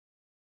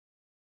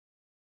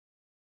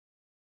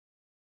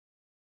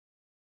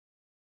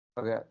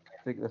Okay, I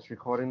think that's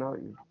recording now.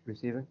 You're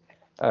receiving.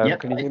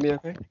 Yep, Can you hear me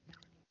okay?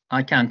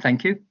 I can,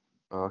 thank you.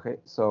 Okay,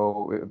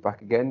 so we're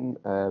back again.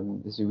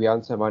 This is We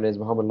Answer. My name is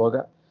Mohammed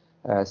Logat,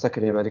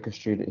 second year medical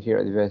student here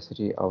at the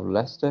University of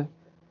Leicester.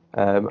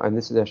 And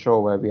this is a show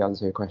where we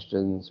answer your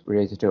questions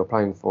related to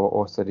applying for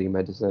or studying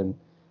medicine,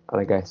 and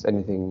I guess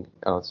anything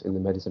else in the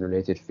medicine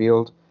related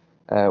field.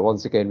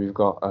 Once again, we've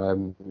got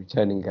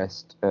returning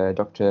guest,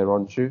 Dr.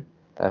 Ron Shu.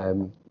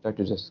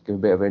 Doctor, just give a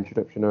bit of an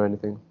introduction or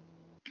anything.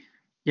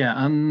 Yeah,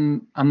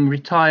 I'm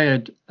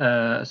retired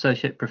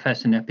associate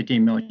professor in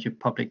epidemiology of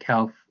public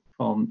health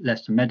from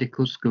Leicester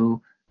Medical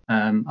School.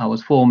 I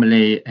was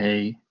formerly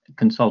a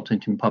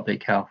consultant in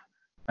public health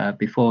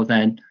before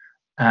then.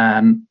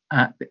 And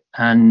I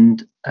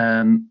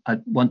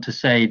want to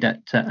say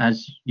that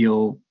as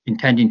you're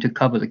intending to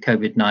cover the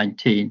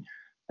COVID-19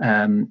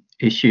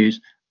 issues,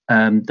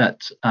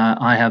 that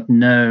I have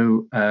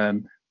no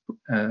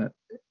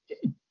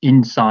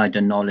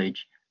insider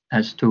knowledge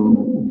as to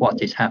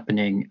what is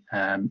happening.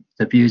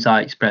 The views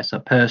I express are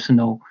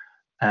personal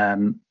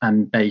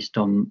and based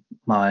on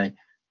my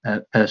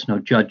personal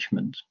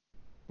judgment.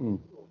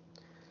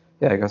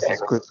 Yeah, I guess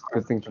that's a good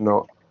thing to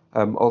know.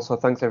 Also,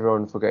 thanks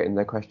everyone for getting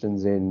their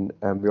questions in.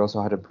 We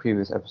also had a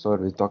previous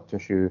episode with Dr.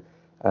 Shu.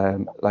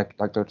 Like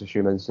Dr.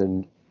 Shu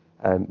mentioned,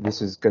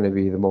 this is going to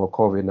be the more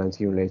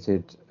COVID-19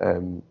 related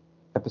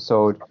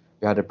episode.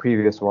 We had a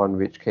previous one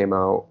which came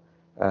out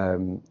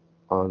on,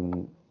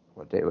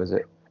 what date was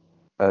it?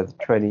 The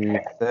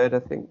 23rd, I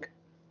think,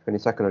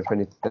 22nd or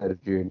 23rd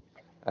of June.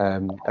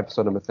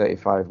 Episode number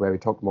 35, where we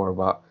talked more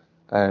about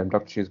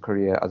Dr. Shu's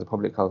career as a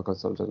public health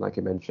consultant, like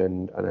you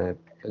mentioned, and a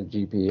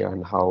GP,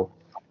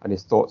 and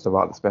his thoughts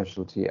about the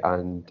specialty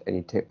and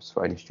any tips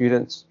for any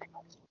students.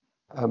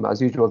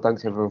 As usual,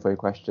 thanks everyone for your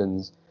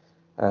questions.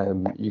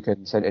 You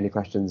can send any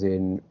questions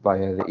in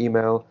via the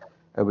email,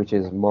 which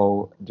is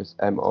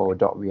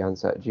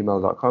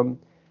mo.weanswer@gmail.com.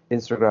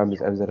 Instagram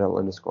is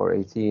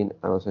mzl_18,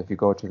 and also if you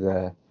go to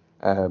the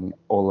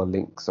all the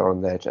links are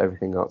on there to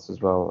everything else as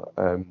well.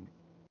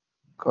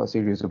 Got a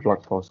series of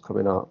blog posts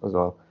coming out as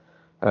well.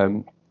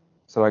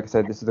 So like I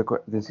said, this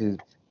is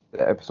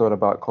the episode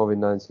about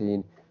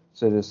COVID-19.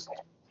 So just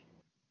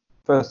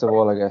first of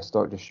all, I guess,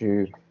 Dr.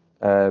 Shu,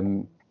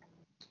 when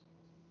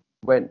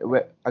did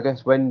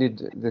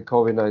the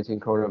COVID-19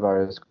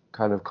 coronavirus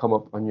kind of come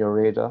up on your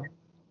radar?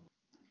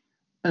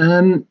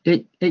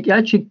 It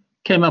actually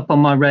came up on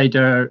my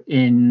radar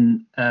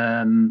in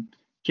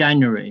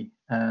January.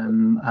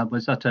 I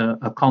was at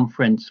a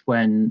conference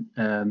when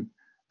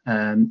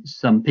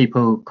some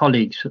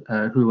colleagues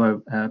who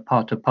were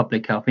part of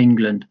Public Health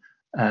England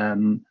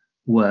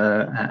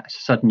were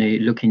suddenly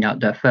looking at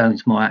their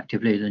phones more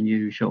actively than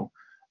usual.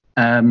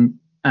 So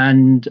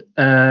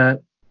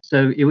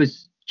it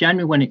was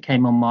January when it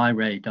came on my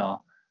radar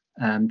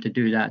to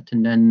do that.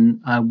 And then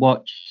I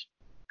watched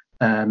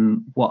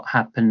what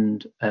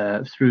happened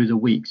through the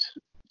weeks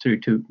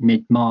through to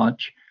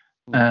mid-March.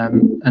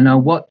 And I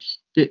watched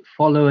it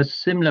follow a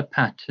similar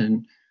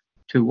pattern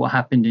to what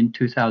happened in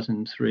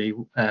 2003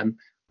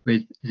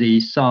 with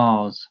the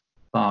SARS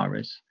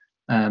virus.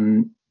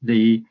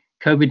 The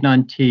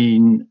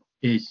COVID-19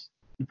 is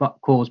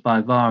caused by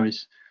a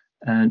virus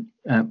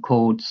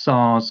called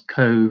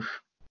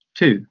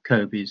SARS-CoV-2.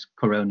 CoV is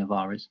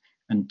coronavirus,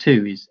 and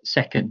 2 is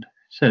second.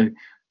 So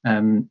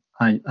I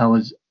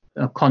was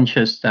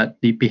conscious that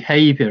the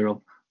behavior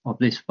of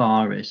this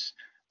virus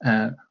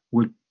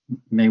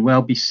may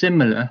well be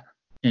similar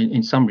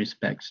in some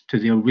respects to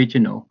the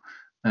original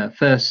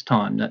first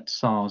time that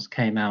SARS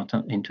came out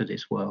into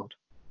this world.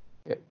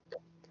 Yeah.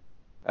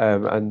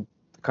 And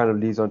kind of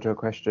leads on to a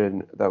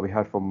question that we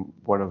had from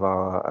one of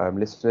our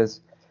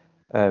listeners.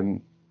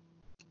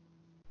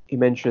 He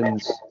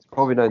mentions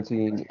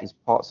COVID-19 is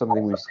part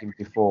something we've seen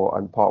before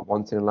and part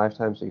once in a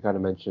lifetime. So you kind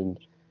of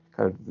mentioned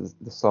kind of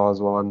the SARS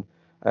one.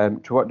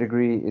 To what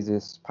degree is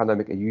this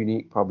pandemic a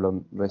unique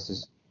problem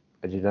versus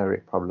a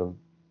generic problem?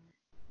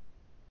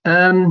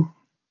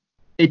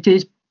 It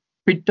is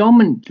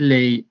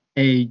predominantly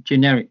a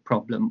generic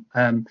problem.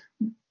 The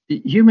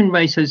human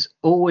race has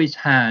always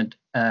had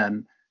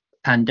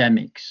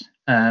pandemics,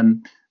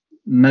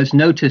 most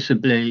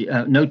notably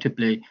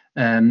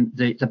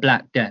the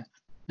Black Death,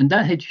 and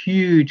that had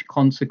huge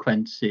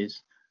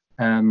consequences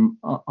on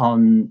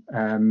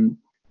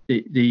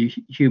the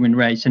human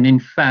race, and in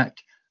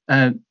fact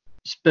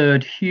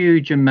spurred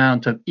huge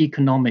amount of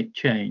economic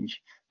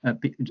change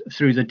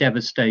through the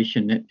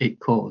devastation it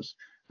caused.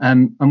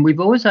 And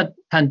we've always had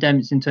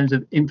pandemics in terms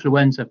of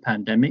influenza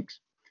pandemics.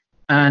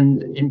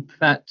 And in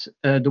fact,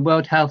 the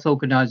World Health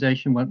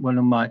Organization, one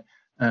of my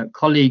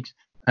colleagues,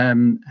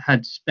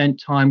 had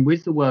spent time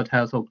with the World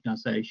Health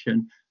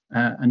Organization,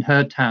 and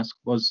her task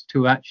was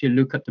to actually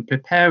look at the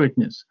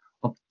preparedness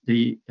of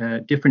the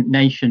different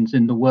nations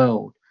in the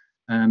world.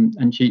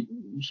 And she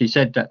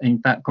said that, in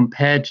fact,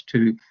 compared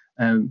to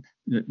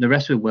the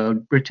rest of the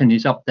world, Britain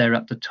is up there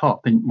at the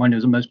top and one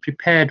of the most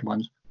prepared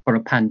ones for a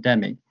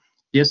pandemic.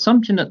 The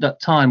assumption at that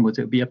time was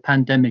it would be a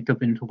pandemic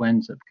of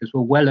influenza because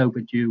we're well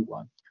overdue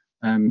one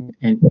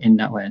in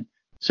that way.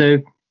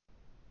 So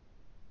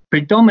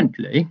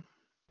predominantly,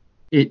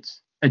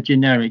 it's a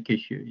generic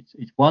issue.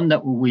 It's one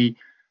that we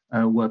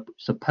were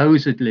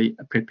supposedly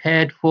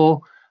prepared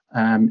for.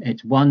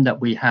 It's one that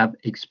we have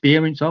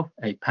experience of,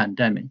 a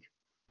pandemic.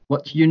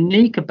 What's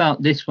unique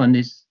about this one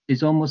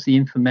is almost the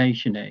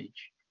information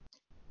age.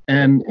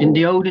 In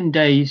the olden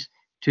days,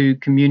 to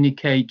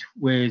communicate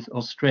with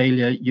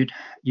Australia,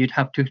 you'd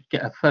have to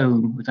get a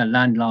phone with a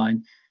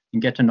landline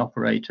and get an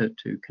operator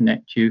to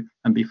connect you.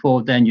 And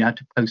before then, you had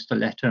to post a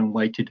letter and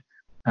waited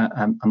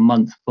a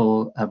month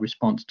for a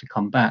response to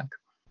come back.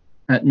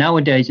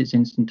 Nowadays, it's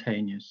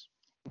instantaneous.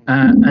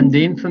 And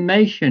the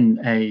information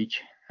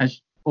age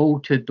has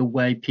altered the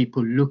way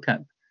people look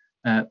at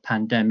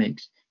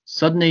pandemics.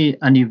 Suddenly,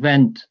 an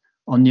event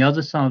on the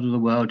other side of the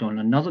world, on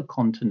another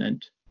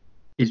continent,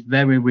 is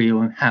very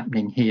real and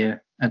happening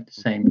here at the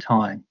same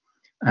time.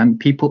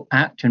 People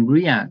act and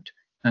react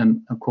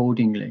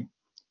accordingly.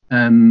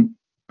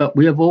 But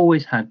we have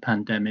always had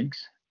pandemics.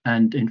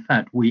 And in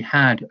fact, we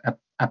had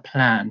a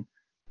plan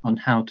on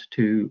how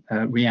to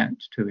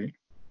react to it.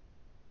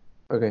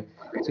 Okay,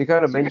 so you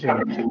kind of mentioned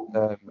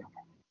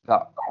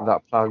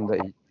that plan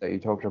that you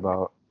talked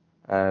about,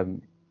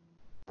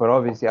 but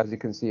obviously, as you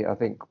can see, I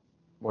think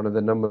one of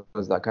the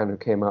numbers that kind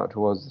of came out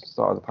towards the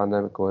start of the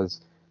pandemic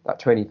was that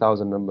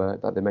 20,000 number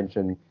that they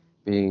mentioned,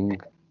 being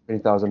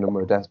 20,000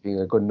 number of deaths being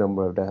a good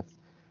number of deaths,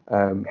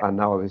 and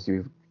now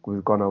obviously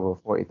we've gone over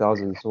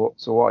 40,000.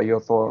 So what are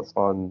your thoughts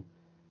on,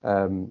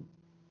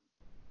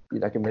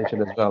 like you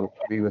mentioned as well,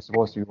 we were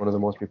supposed to be one of the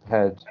most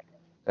prepared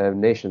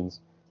nations.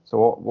 So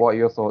what are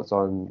your thoughts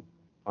on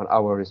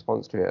our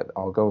response to it,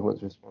 our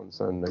government's response,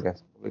 and I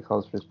guess public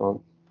health's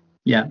response?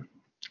 Yeah.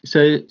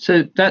 So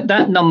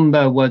that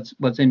number was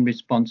in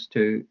response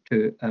to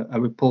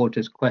a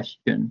reporter's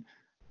question,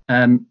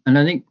 and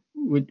I think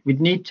we'd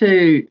need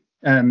to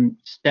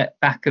step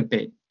back a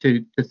bit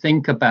to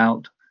think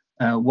about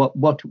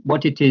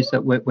what it is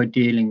that we're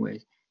dealing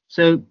with.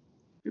 So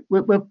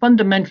we're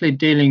fundamentally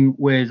dealing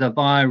with a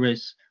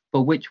virus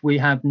for which we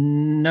have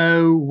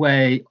no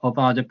way of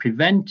either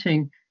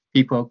preventing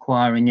people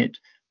acquiring it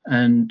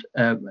and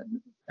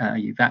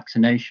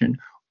vaccination,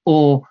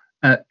 or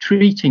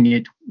treating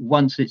it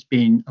once it's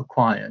been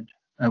acquired.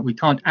 We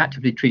can't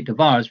actively treat the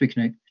virus. We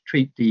can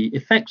treat the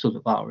effects of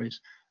the virus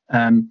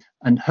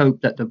and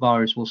hope that the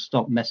virus will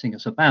stop messing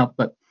us about,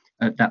 but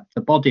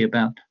the body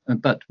about.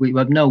 But we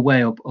have no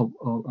way of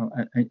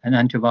an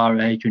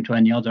antiviral agent or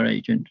any other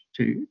agent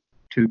to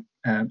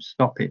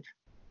stop it.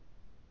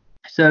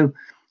 So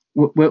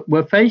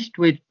we're faced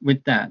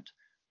with that.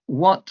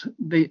 What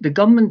the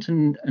government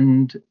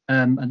and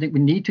I think we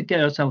need to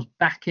get ourselves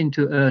back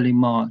into early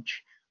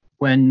March,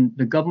 when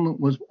the government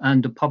was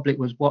and the public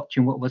was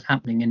watching what was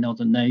happening in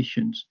other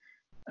nations.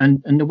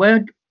 And the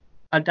way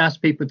I'd ask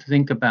people to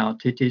think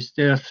about it is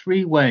there are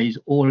three ways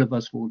all of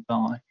us will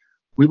die.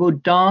 We will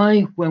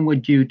die when we're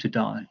due to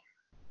die.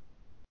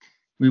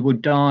 We will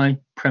die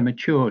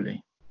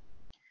prematurely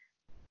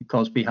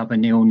because we have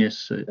an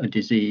illness, a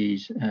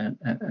disease,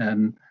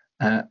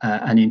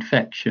 an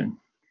infection.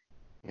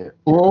 Yeah.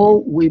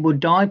 Or we will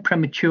die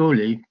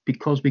prematurely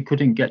because we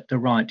couldn't get the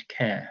right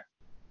care.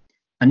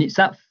 And it's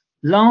that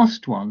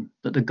last one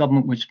that the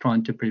government was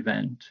trying to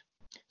prevent.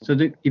 So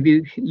if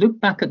you look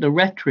back at the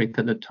rhetoric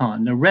at the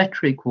time, the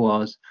rhetoric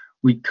was,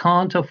 we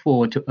can't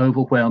afford to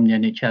overwhelm the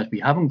NHS.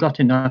 We haven't got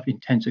enough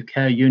intensive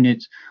care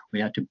units.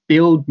 We had to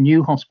build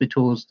new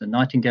hospitals, the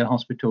Nightingale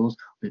hospitals,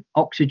 with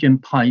oxygen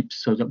pipes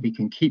so that we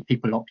can keep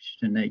people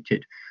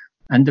oxygenated.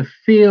 And the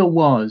fear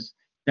was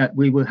that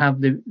we will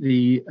have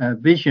the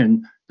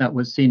vision that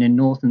was seen in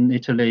northern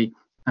Italy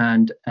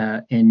and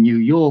in New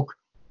York.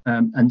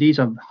 And these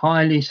are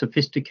highly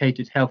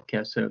sophisticated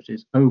healthcare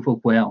services,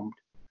 overwhelmed.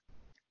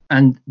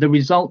 And the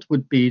result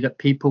would be that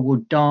people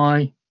would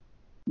die,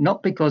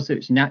 not because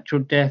it's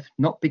natural death,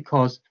 not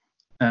because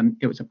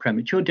it was a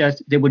premature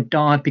death. They would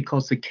die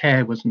because the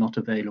care was not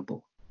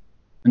available.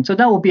 And so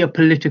that would be a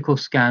political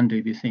scandal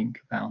if you think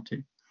about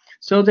it.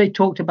 So they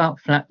talked about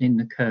flattening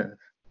the curve.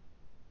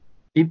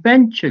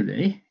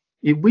 Eventually,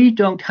 if we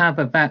don't have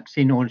a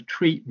vaccine or a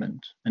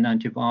treatment, an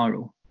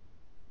antiviral,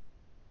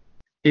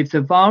 if the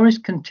virus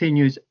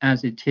continues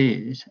as it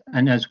is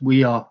and as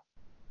we are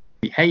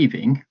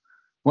behaving,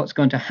 what's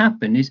going to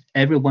happen is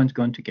everyone's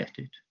going to get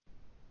it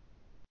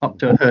up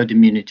to a herd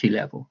immunity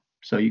level.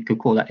 So you could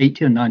call that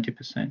 80 or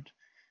 90%.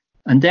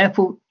 And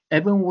therefore,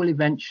 everyone will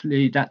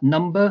eventually, that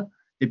number,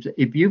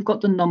 if you've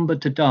got the number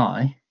to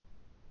die,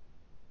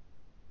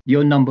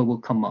 your number will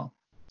come up.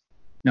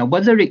 Now,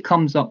 whether it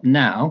comes up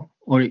now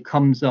or it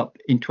comes up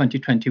in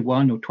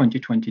 2021 or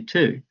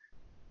 2022,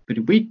 but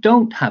if we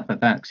don't have a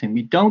vaccine,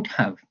 we don't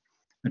have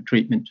a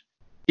treatment,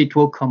 it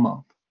will come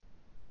up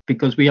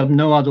because we have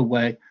no other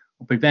way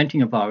of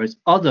preventing a virus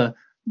other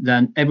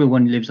than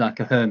everyone lives like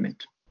a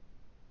hermit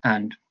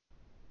and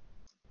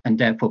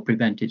therefore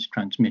prevent its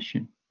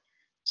transmission.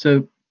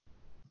 So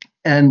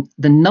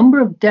the number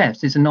of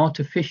deaths is an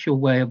artificial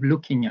way of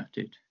looking at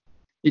it.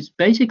 It's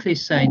basically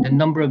saying the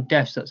number of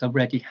deaths that's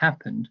already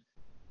happened,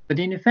 but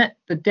in effect,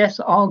 the deaths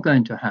are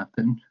going to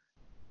happen.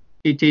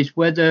 It is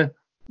whether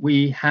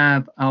we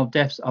have our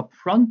deaths up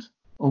front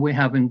or we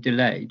have them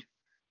delayed.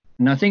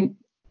 And I think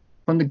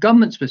from the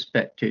government's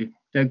perspective,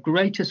 their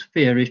greatest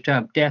fear is to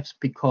have deaths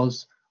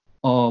because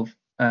of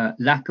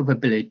lack of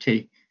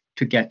ability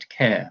to get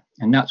care.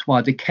 And that's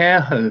why the care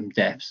home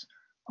deaths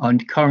are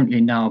currently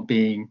now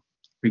being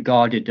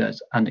regarded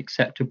as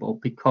unacceptable,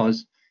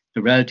 because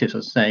the relatives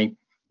are saying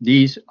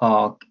these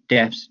are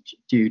deaths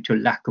due to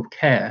lack of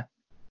care,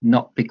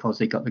 not because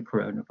they got the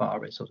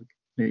coronavirus or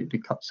the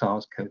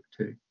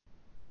SARS-CoV-2.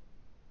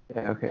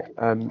 Yeah, okay.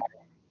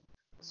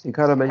 So you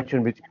kind of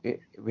mentioned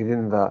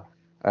within that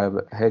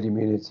herd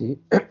immunity,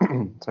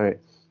 sorry,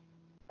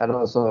 and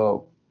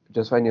also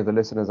just for any of the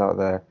listeners out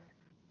there,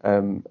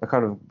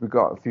 we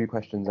got a few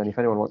questions, and if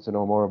anyone wants to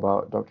know more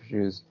about Dr.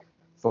 Shu's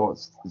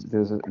thoughts,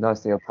 there's a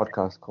nice little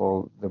podcast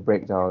called The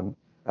Breakdown,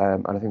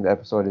 and I think the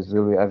episode is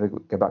Will We Ever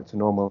Get Back to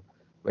Normal,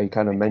 where you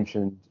kind of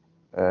mentioned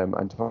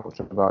and talked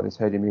about this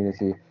herd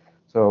immunity.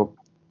 So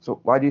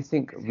why do you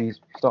think we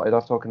started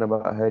off talking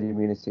about herd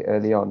immunity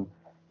early on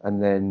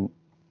and then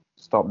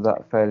stopped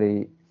that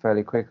fairly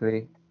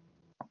quickly?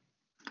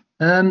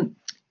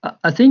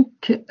 I think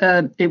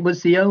it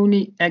was the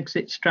only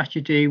exit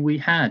strategy we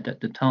had at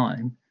the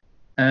time,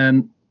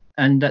 and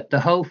that the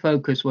whole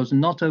focus was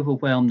not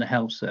overwhelm the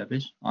health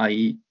service,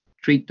 i.e.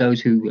 treat those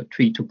who are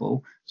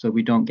treatable so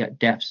we don't get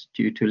deaths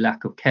due to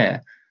lack of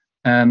care,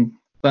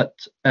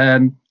 but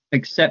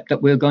accept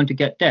that we're going to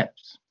get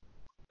deaths,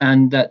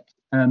 and that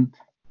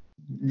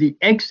the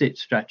exit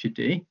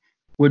strategy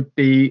would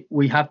be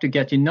we have to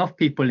get enough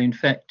people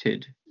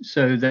infected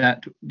so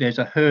that there's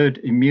a herd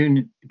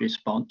immune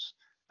response,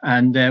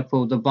 and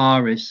therefore the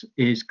virus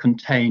is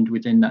contained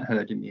within that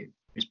herd immune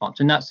response.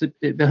 And that's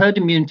the herd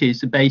immunity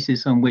is the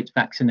basis on which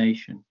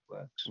vaccination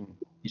works,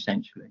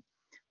 essentially.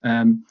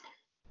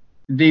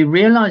 The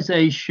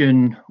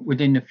realization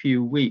within a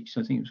few weeks,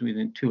 I think it was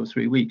within 2 or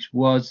 3 weeks,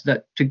 was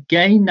that to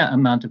gain that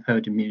amount of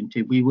herd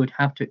immunity, we would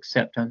have to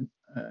accept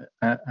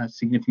a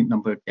significant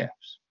number of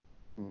deaths.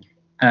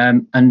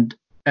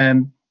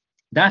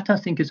 That, I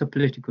think, is a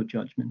political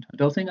judgment. I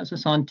don't think that's a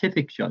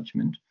scientific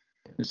judgment.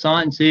 The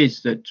science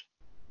is that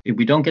if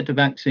we don't get the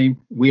vaccine,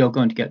 we are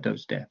going to get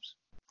those deaths.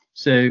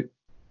 So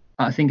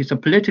I think it's a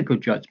political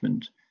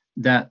judgment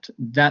that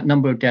that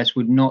number of deaths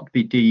would not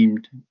be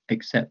deemed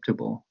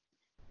acceptable.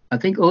 I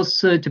think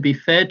also, to be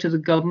fair to the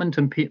government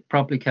and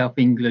Public Health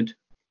England,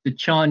 the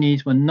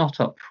Chinese were not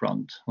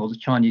upfront, or the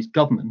Chinese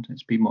government,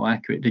 let's be more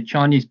accurate, the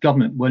Chinese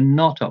government were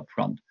not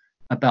upfront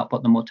about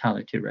what the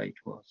mortality rate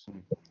was.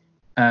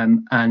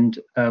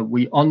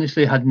 We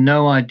honestly had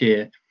no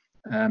idea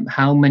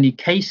how many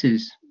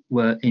cases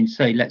were in,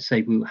 let's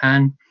say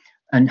Wuhan,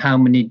 and how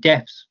many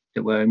deaths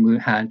there were in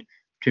Wuhan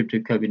due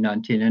to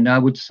COVID-19. And I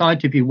would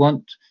cite, if you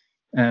want,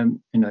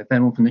 if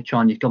anyone from the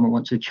Chinese government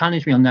wants to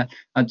challenge me on that,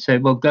 I'd say,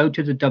 well, go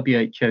to the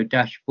WHO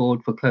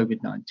dashboard for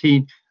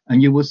COVID-19,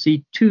 and you will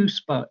see two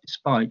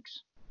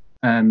spikes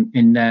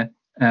in there.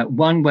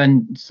 One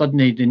when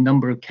suddenly the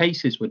number of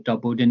cases were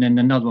doubled, and then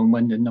another one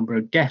when the number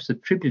of deaths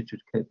attributed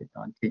to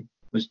COVID-19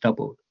 was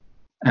doubled.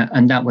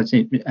 And that was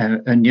in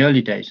the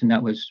early days, and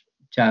that was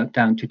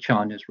down to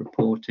China's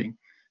reporting.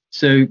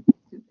 So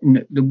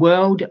the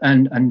world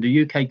and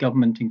the UK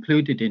government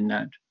included in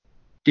that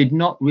did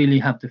not really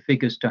have the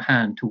figures to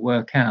hand to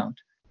work out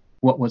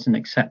what was an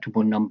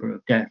acceptable number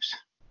of deaths.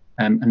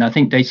 And I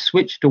think they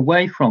switched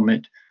away from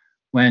it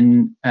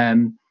when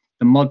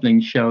the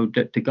modelling showed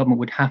that the government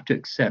would have to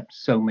accept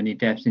so many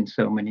deaths in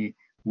so many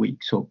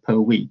weeks or per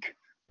week.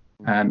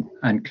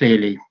 And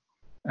clearly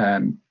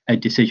a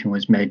decision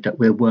was made that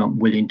we weren't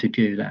willing to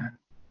do that.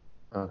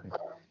 Okay.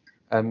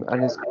 And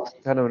it's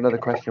kind of another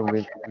question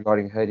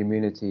regarding herd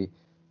immunity.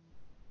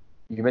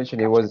 You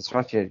mentioned it was a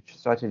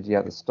strategy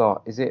at the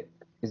start. Is it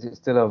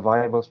still a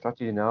viable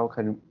strategy now?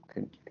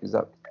 Is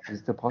it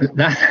still possible?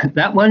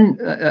 That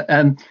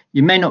one,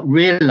 you may not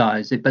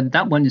realise it, but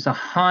that one is a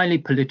highly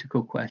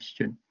political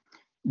question.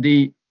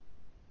 The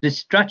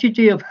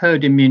strategy of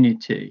herd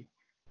immunity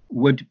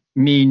would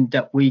mean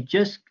that we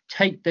just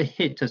take the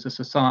hit as a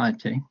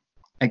society,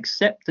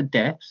 accept the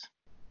deaths,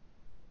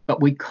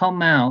 but we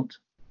come out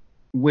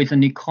with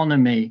an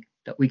economy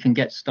that we can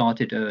get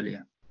started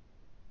earlier.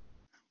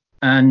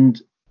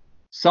 And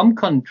some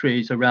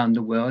countries around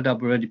the world,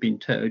 I've already been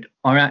told,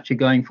 are actually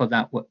going for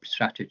that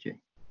strategy.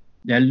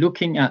 They're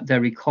looking at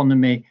their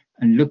economy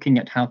and looking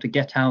at how to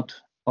get out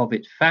of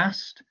it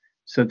fast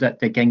so that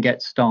they can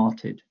get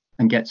started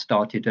and get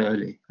started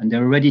early. And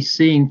they're already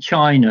seeing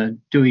China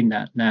doing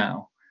that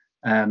now.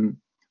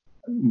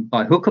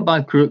 By hook or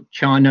by crook,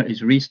 China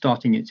is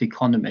restarting its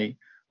economy,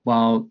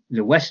 while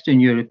the Western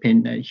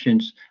European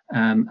nations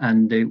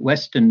and the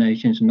Western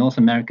nations, North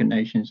American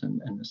nations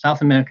and the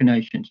South American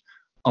nations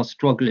are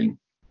struggling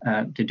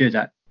to do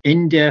that.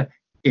 India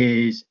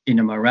is in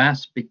a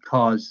morass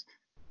because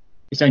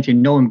essentially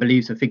no one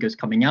believes the figures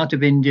coming out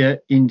of India.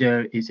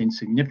 India is in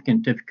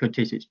significant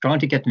difficulties. It's trying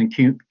to get an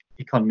acute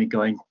economy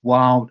going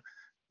while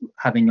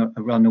having a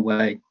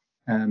runaway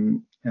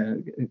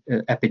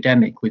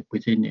epidemic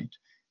within it.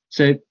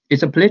 So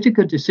it's a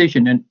political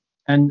decision,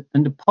 and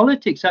the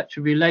politics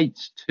actually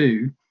relates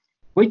to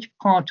which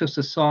part of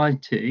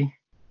society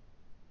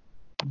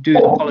do the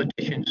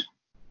politicians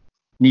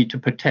need to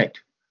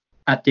protect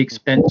at the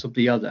expense of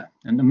the other?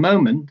 And the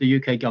moment the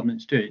UK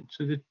government's doing.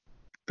 So there's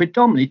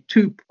predominantly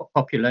two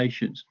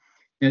populations.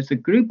 There's a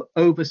group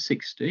over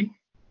 60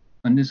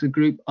 and there's a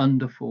group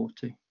under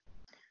 40.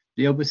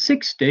 The over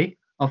 60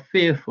 are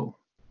fearful,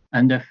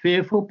 and they're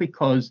fearful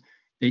because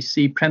they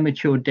see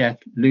premature death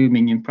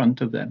looming in front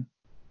of them.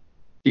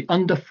 The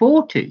under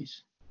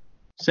 40s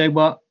say,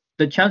 well,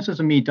 the chances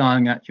of me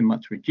dying are actually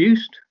much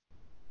reduced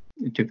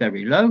to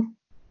very low.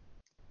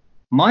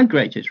 My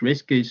greatest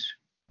risk is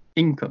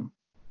income,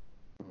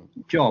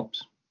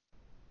 jobs,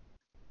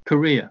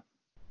 career.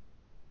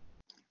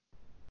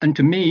 And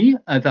to me,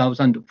 if I was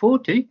under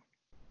 40,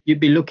 you'd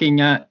be looking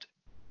at,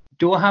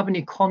 do I have an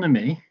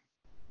economy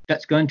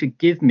that's going to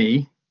give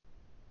me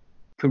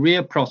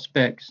career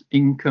prospects,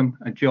 income,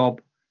 a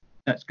job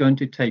that's going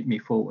to take me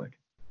forward?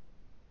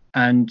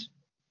 And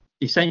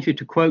essentially,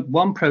 to quote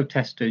one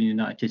protester in the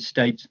United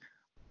States,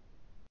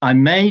 I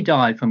may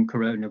die from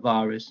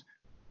coronavirus,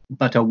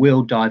 but I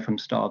will die from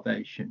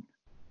starvation.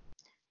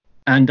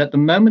 And at the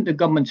moment, the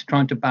government's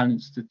trying to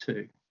balance the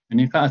two. And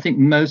in fact, I think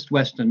most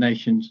Western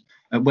nations,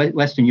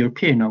 Western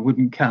European, I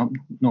wouldn't count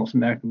North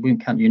America,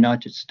 wouldn't count the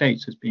United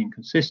States as being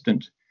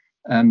consistent.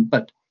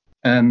 But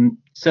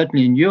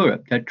certainly in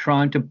Europe, they're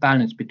trying to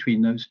balance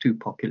between those two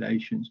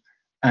populations.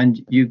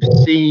 And you've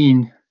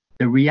seen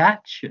the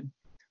reaction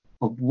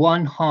of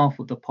one half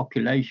of the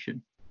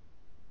population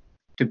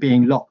to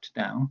being locked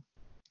down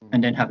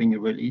and then having a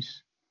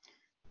release.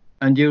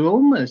 And you've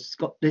almost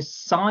got this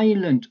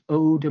silent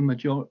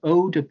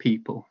older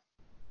people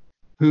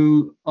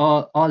who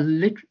are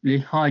literally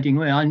hiding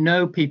away. I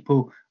know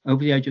people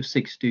over the age of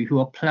 60 who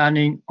are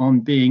planning on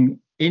being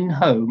in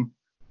home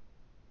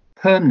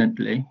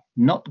permanently,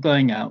 not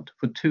going out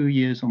for 2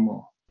 years or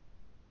more.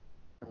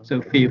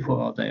 So fearful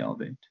are they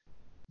of it.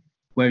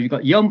 Where you've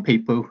got young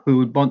people who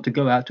would want to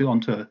go out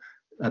onto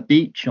a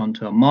beach,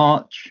 onto a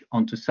march,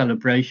 onto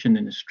celebration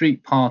in a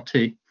street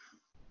party,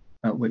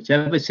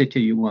 whichever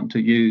city you want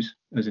to use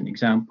as an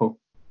example.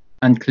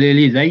 And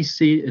clearly they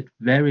see it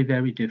very,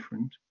 very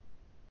different.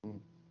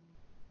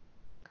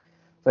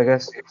 So I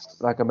guess,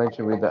 like I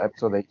mentioned with the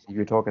episode that you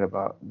were talking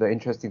about, the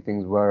interesting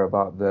things were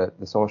about the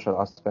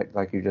social aspect,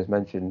 like you just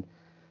mentioned.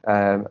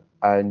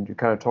 And you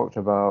kind of talked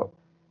about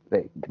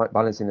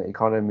balancing the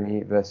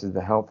economy versus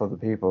the health of the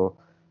people.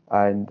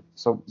 And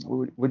so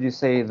would you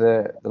say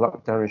the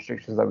lockdown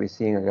restrictions that we're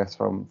seeing, I guess,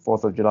 from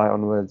 4th of July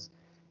onwards,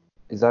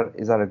 is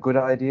that a good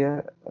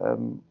idea?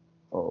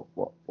 Or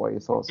what are your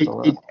thoughts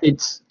on that?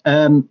 It's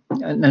and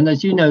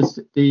as you know,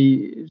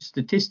 the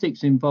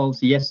statistics involves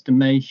the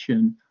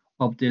estimation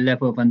of the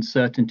level of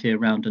uncertainty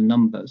around a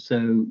number.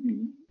 So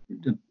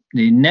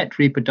the net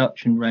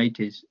reproduction rate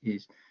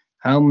is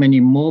how many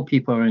more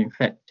people are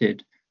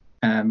infected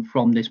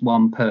from this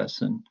one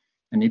person.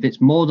 And if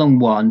it's more than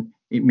one,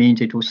 it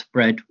means it will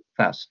spread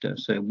faster.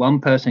 So one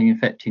person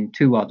infecting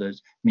two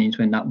others means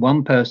when that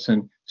one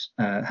person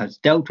has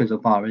dealt with the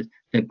virus,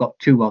 they've got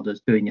two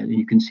others doing it, and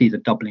you can see the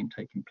doubling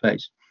taking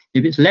place.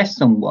 If it's less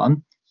than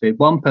one, so if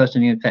one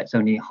person infects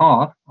only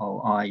half,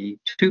 or i.e.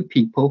 two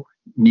people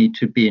need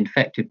to be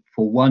infected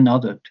for one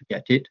other to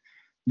get it,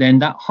 then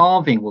that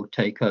halving will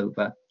take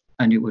over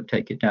and it will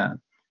take it down.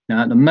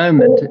 Now, at the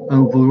moment,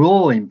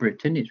 overall in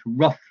Britain, it's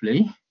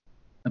roughly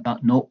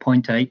about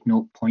 0.8,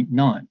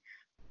 0.9.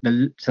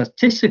 The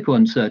statistical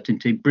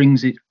uncertainty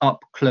brings it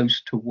up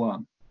close to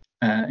 1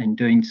 in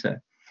doing so.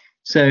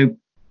 So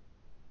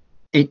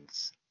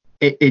it's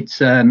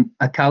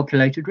a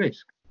calculated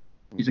risk.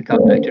 It's a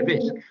calculated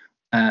risk.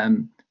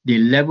 The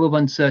level of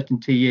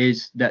uncertainty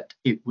is that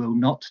it will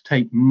not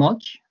take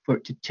much for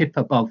it to tip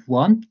above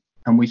 1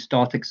 and we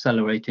start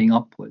accelerating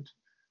upwards.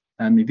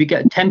 If you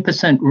get a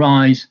 10%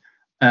 rise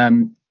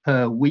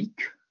per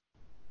week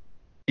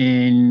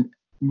in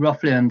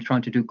roughly, I'm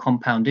trying to do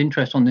compound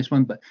interest on this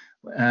one, but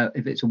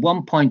if it's a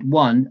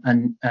 1.1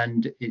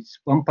 and it's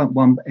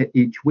 1.1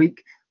 each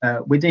week,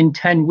 within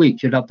 10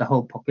 weeks, you'd have the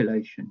whole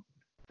population.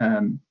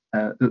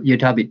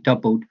 You'd have it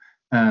doubled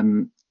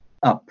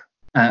up.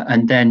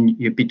 And then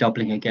you'd be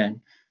doubling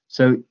again.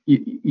 So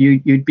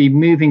you'd be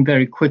moving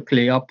very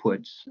quickly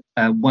upwards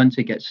once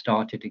it gets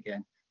started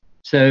again.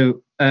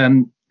 So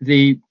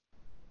the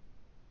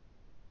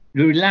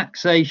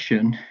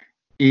relaxation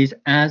is,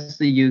 as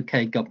the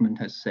UK government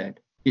has said,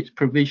 it's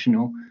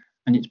provisional,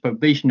 and it's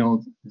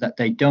provisional that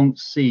they don't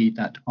see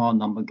that R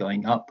number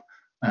going up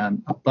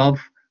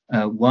above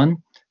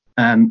 1.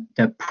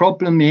 The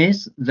problem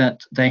is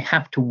that they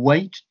have to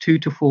wait 2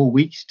 to 4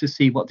 weeks to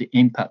see what the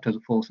impact of the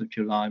 4th of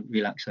July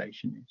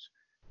relaxation is.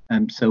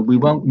 So we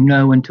won't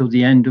know until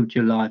the end of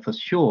July for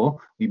sure.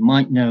 We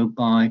might know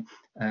by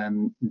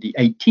the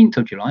 18th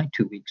of July,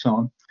 2 weeks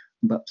on,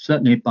 but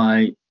certainly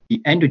by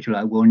the end of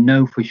July, we'll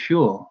know for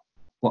sure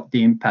what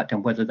the impact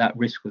and whether that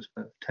risk was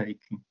worth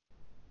taking.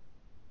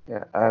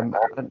 Yeah,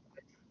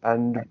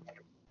 and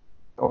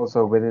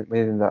also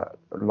within that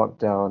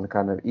lockdown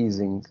kind of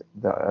easing,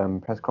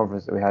 the press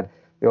conference that we had,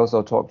 we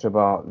also talked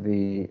about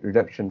the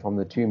reduction from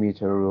the 2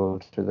 meter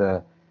rule to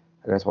the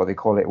I guess what they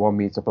call it, 1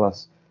 meter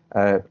plus.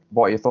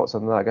 What are your thoughts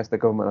on that? I guess the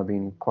government have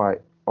been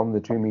quite on the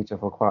 2 meter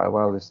for quite a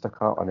while. They stuck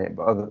out on it,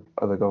 but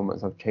other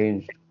governments have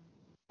changed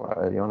quite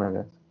early on, I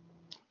guess.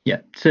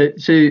 Yeah, so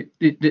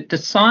the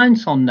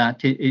science on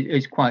that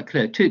is quite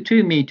clear.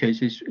 2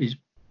 meters is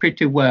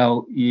pretty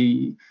well.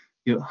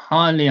 You're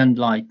highly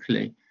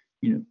unlikely,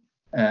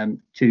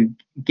 to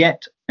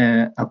get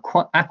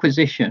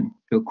acquisition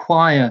to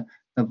acquire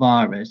a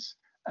virus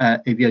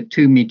if you're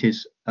 2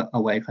 meters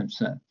away from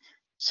CERN.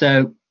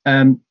 So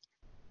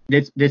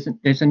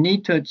there's a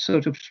need to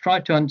sort of try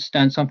to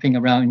understand something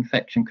around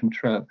infection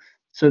control.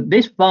 So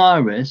this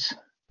virus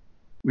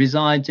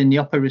resides in the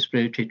upper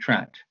respiratory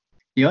tract.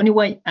 The only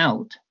way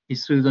out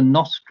is through the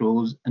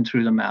nostrils and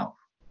through the mouth.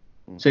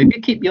 So if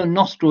you keep your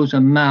nostrils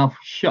and mouth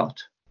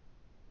shut,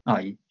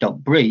 you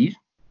don't breathe.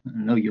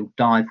 I know you'll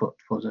die for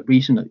the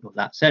reason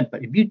that said,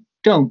 but if you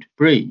don't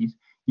breathe,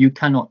 you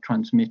cannot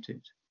transmit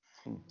it.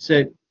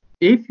 So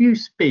if you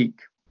speak,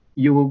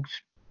 you will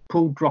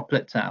pull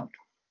droplets out.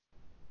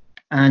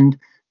 And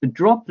the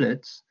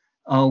droplets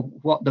are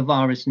what the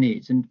virus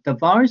needs. And the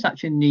virus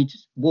actually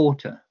needs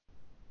water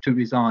to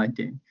reside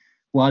in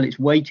while it's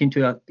waiting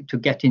to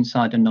get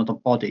inside another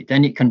body.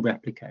 Then it can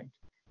replicate.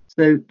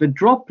 So the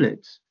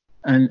droplets,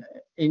 and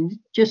in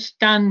just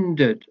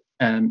standard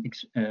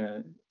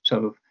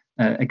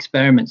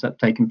experiments that have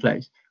taken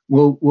place,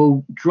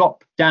 will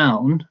drop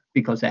down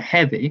because they're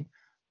heavy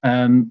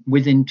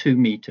within 2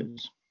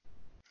 meters.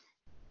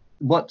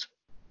 What's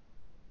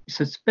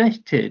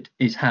suspected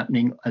is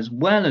happening as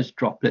well as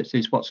droplets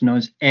is what's known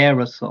as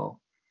aerosol.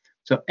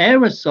 So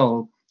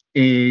aerosol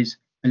is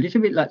a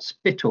little bit like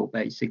spittle,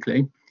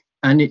 basically,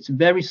 and it's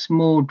very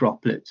small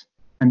droplets,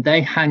 and they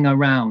hang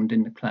around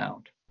in the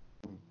cloud.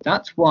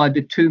 That's why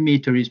the 2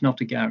 meter is not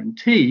a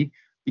guarantee,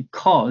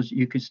 because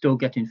you could still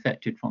get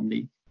infected from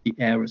the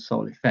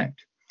aerosol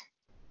effect.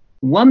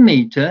 1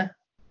 meter,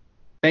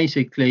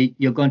 basically,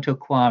 you're going to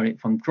acquire it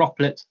from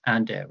droplets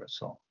and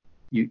aerosol.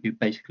 You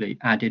basically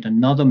added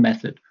another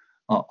method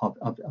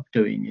of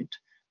doing it.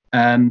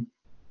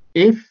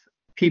 If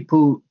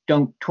people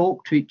don't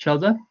talk to each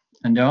other,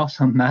 and there are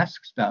some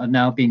masks that are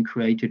now being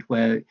created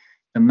where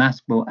the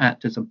mask will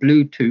act as a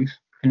Bluetooth,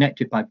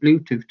 connected by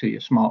Bluetooth to your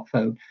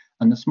smartphone,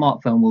 and the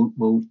smartphone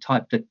will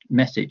type the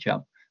message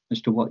up as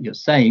to what you're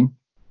saying,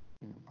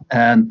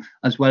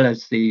 as well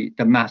as the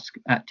mask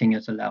acting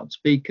as a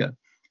loudspeaker.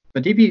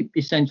 But if you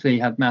essentially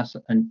have masks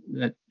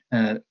that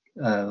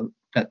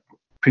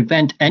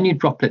prevent any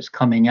droplets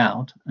coming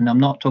out, and I'm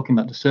not talking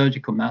about the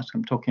surgical mask,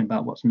 I'm talking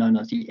about what's known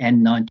as the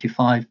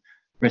N95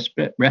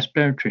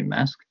 respiratory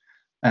mask,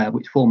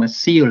 which form a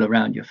seal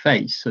around your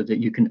face so that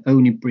you can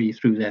only breathe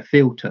through their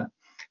filter.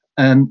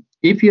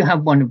 If you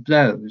have one of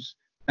those,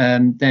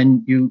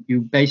 then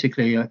you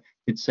basically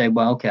could say,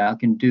 well, okay, I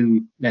can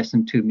do less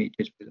than 2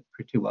 meters with a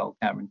pretty well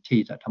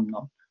guarantee that I'm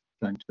not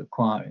going to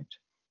acquire it.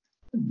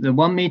 The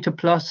 1 meter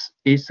plus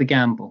is the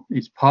gamble.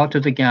 It's part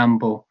of the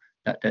gamble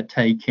that they're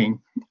taking.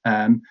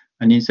 And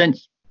in a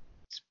sense,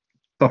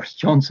 Boris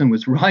Johnson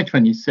was right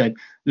when he said,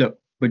 look,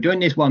 we're doing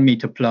this 1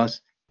 meter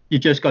plus, you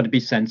just got to be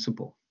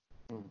sensible.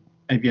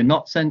 If you're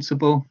not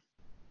sensible,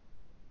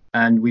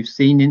 and we've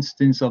seen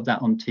instances of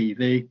that on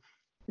TV,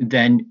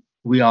 then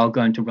we are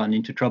going to run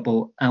into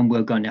trouble, and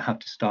we're going to have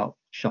to start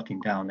shutting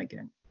down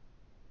again.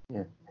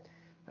 Yeah.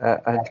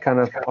 And kind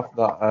of off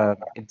that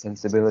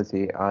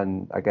insensibility,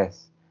 and I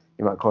guess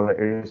you might call it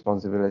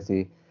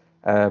irresponsibility,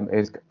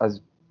 is,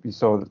 as you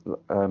saw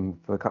for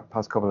the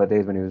past couple of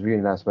days when it was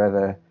really nice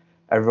weather,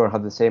 everyone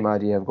had the same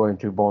idea of going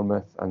to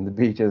Bournemouth and the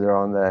beaches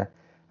around there.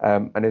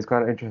 And it's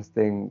kind of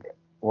interesting.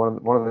 One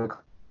of the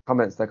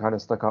comments that kind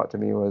of stuck out to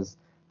me was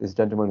this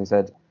gentleman who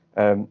said,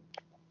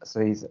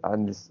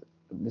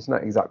 it's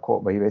not exact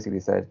quote, but he basically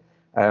said,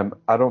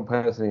 I don't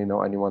personally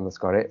know anyone that's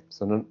got it.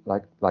 So none,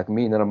 like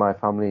me, none of my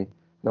family,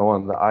 no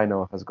one that I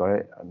know has got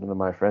it. And none of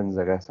my friends,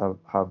 I guess,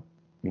 have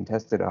been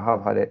tested or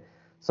have had it.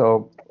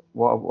 So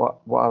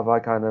what have I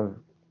kind of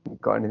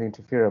got anything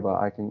to fear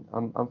about?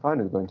 I'm fine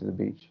with going to the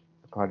beach,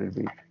 a crowded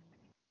beach.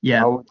 Yeah.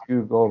 How would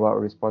you go about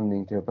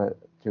responding to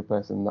a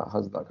person that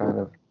has that kind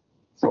of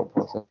thought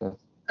process?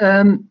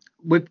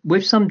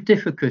 With some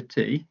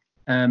difficulty,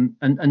 and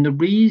the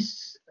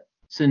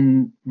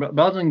reason,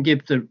 rather than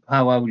give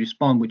how I would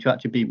respond, which would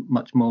actually be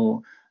much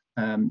more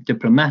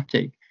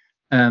diplomatic,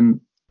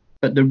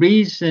 but the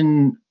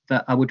reason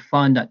that I would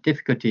find that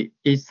difficulty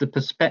is the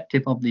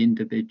perspective of the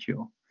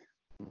individual.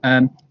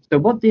 So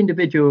what the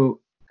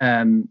individual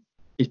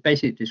is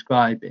basically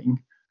describing,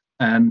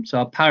 so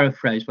I'll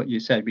paraphrase what you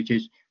said, which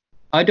is,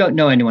 I don't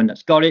know anyone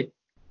that's got it,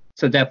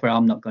 so therefore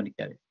I'm not going to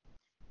get it.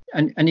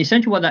 And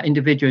essentially what that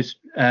individual is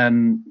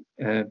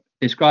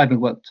describing,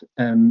 what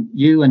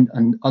you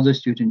and other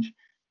students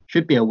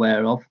should be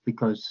aware of,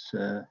 because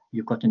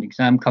you've got an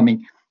exam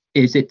coming,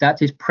 is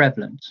that is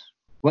prevalence.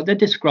 What they're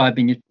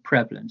describing is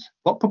prevalence.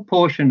 What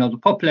proportion of the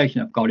population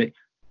have got it?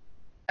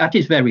 That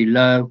is very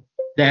low.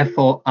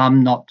 Therefore,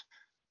 I'm not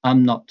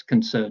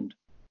concerned,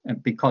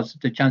 because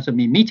the chance of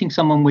me meeting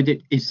someone with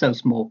it is so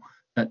small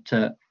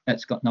that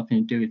that's got nothing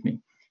to do with me.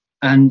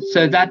 And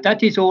so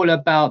that is all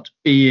about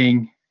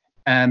being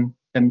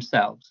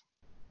themselves.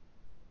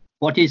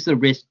 What is the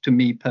risk to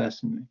me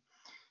personally?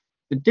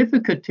 The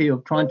difficulty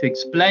of trying to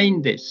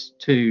explain this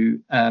to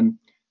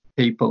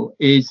people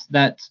is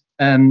that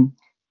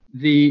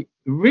the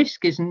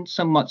risk isn't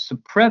so much the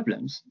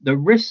prevalence. The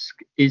risk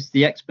is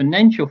the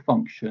exponential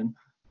function,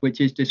 which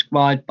is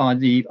described by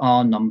the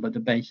R number,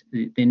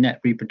 the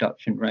net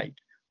reproduction rate.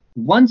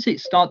 Once it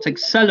starts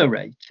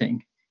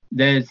accelerating,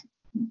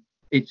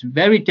 it's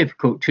very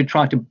difficult to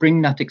try to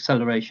bring that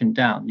acceleration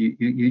down.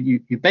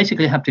 You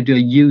basically have to do a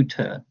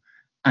U-turn,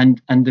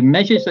 and the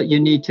measures that you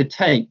need to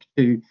take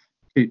to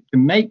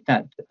make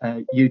that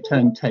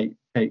U-turn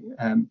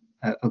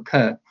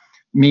occur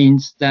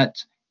means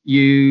that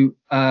you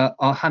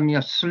are having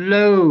a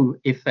slow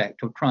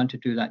effect of trying to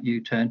do that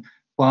U-turn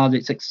while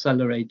it's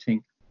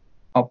accelerating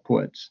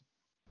upwards.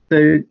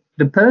 So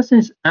the person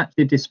is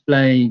actually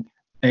displaying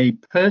a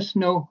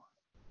personal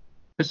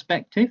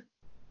perspective,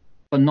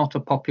 but not a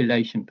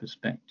population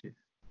perspective.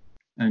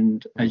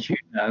 And as you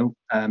know,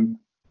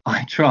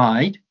 I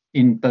tried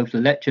in both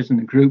the lectures and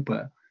the group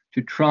work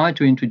to try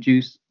to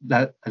introduce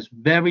that as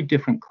very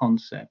different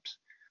concepts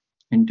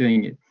in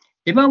doing it.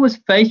 If I was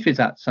faced with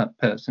that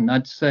person,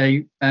 I'd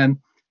say,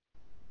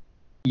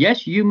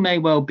 yes, you may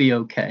well be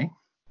okay,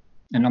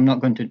 and I'm not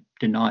going to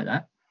deny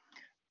that.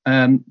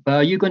 But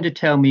are you going to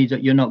tell me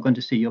that you're not going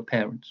to see your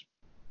parents?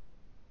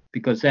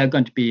 Because they're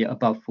going to be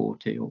above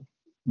 40 or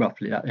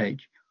roughly that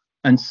age,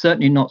 and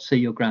certainly not see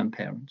your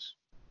grandparents,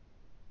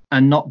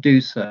 and not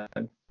do so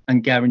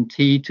and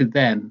guarantee to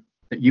them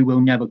that you will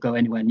never go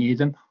anywhere near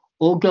them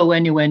or go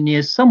anywhere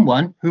near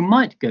someone who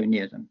might go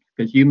near them,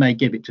 because you may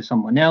give it to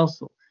someone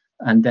else,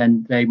 and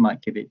then they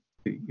might give it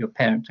to your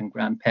parents and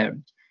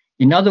grandparents.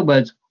 In other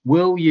words,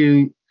 will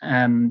you,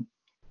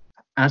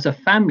 as a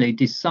family,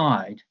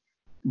 decide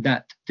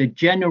that the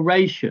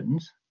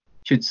generations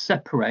should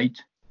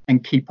separate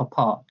and keep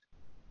apart?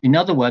 In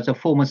other words, a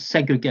form of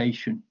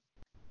segregation,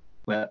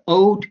 where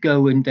old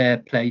go in their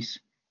place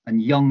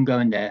and young go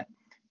in there,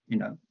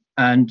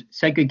 and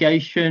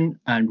segregation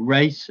and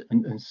race,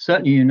 and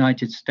certainly the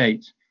United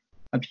States,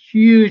 have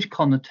huge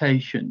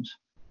connotations.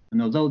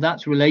 And although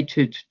that's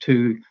related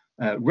to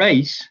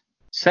race,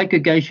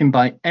 segregation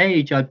by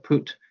age, I'd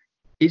put,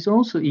 is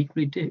also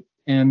equally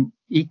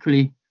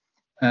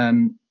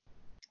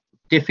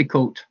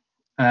difficult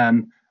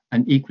and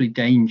equally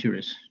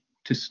dangerous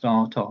to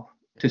start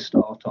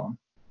on.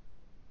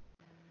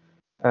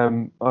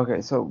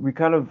 Okay, so we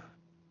kind of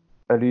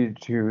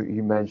alluded to,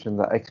 you mentioned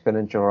that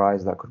exponential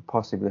rise that could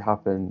possibly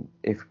happen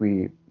if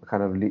we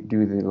kind of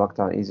do the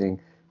lockdown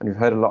easing, and we've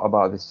heard a lot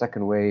about the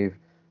second wave.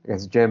 I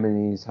guess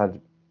Germany's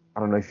had, I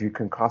don't know if you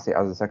can class it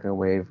as a second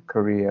wave,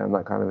 Korea and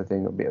that kind of a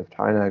thing, a bit of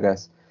China, I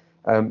guess.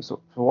 So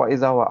what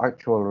is our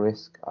actual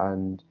risk,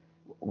 and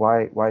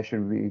why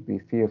should we be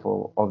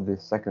fearful of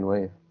this second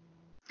wave?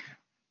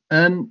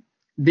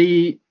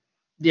 The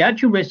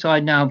actual risk I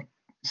now,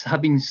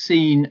 having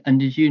seen,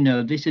 and as you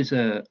know, this is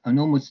an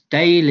almost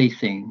daily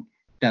thing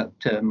that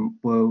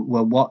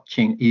we're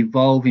watching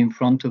evolve in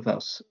front of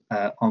us,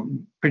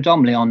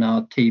 predominantly on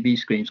our TV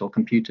screens or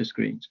computer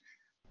screens.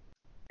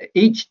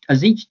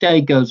 As each day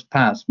goes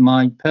past,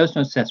 my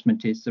personal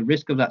assessment is the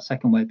risk of that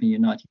second wave in the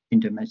United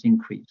Kingdom is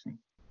increasing,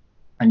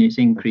 and it's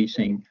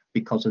increasing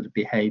because of the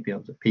behaviour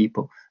of the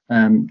people.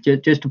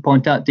 Just to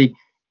point out,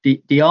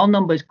 the R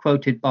number is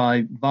quoted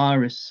by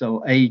virus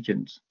or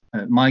agents,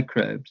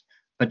 microbes,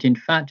 but in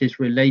fact is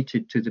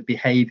related to the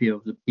behaviour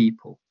of the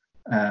people.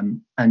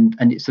 And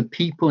it's the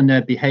people and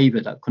their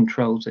behaviour that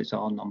controls this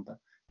R number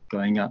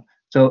going up.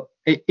 So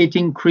it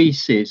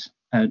increases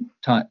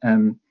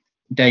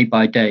day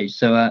by day.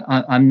 So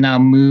I'm now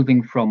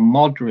moving from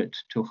moderate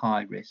to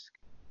high risk.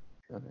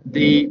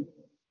 The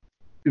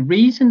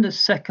reason the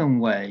second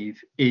wave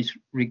is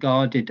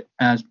regarded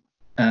as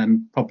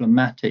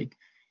problematic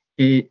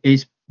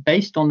is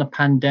based on the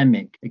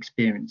pandemic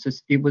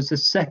experiences. It was the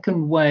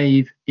second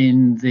wave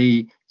in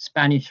the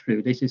Spanish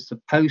flu. This is the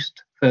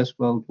post-First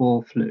World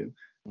War flu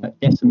that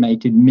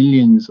decimated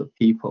millions of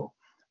people.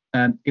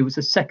 It was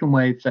the second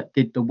wave that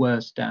did the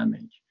worst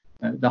damage.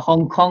 The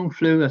Hong Kong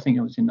flu, I think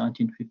it was in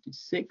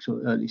 1956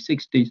 or early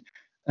 60s.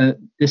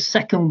 The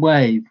second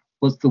wave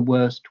was the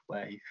worst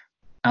wave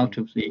out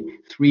of the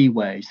three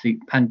waves, the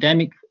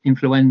pandemic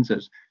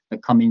influenzas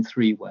that come in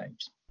three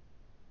waves.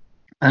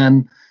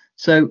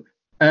 So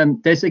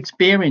there's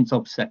experience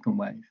of second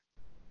wave.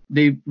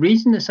 The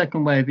reason the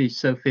second wave is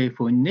so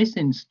fearful in this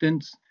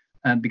instance,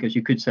 because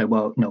you could say,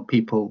 well, no,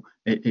 people,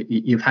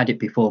 you've had it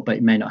before, but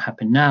it may not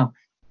happen now,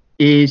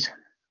 is,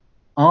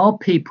 are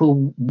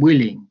people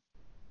willing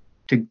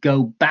to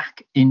go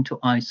back into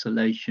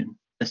isolation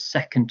the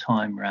second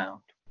time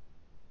round?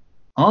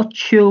 Are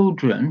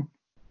children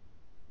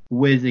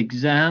with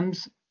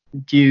exams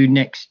due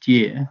next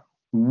year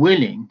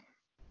willing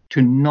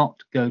to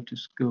not go to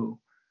school?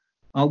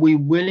 Are we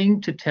willing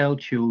to tell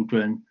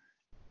children,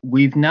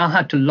 we've now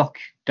had to lock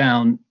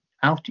down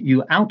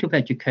you out of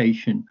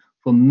education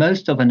for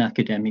most of an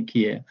academic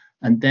year,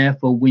 and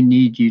therefore we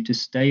need you to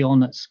stay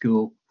on at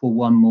school for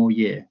one more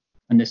year?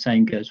 And the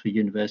same goes for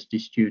university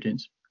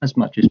students as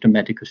much as to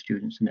medical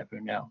students and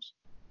everyone else.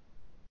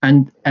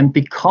 And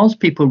because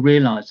people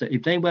realize that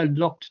if they were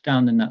locked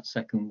down in that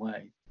second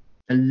wave,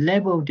 the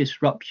level of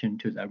disruption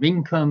to their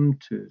income,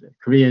 to their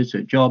careers,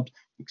 their jobs,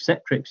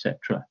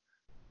 etc.,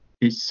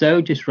 is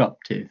so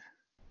disruptive,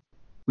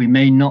 we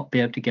may not be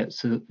able to get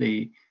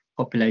the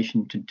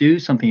population to do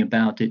something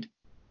about it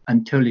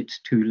until it's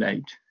too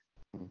late.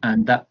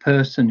 And that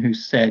person who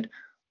said,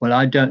 well,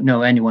 I don't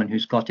know anyone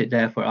who's got it,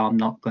 therefore I'm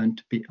going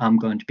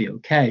to be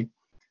okay,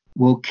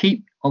 will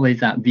keep with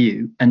that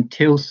view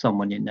until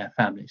someone in their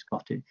family's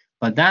got it.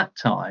 By that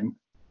time,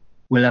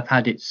 we'll have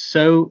had it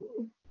so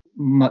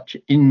much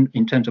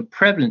in terms of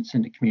prevalence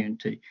in the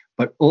community,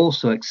 but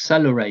also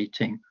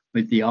accelerating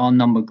with the R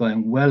number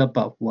going well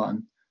above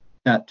 1,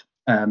 that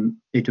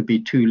it'll be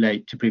too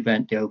late to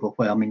prevent the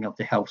overwhelming of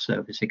the health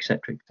service,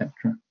 etc.,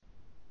 etc.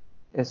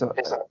 Yeah, so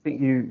I think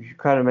you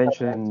kind of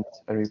mentioned,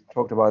 and we've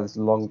talked about this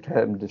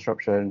long-term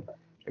disruption,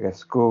 I guess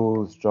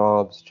schools,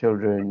 jobs,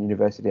 children,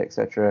 university,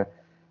 etc.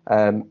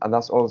 And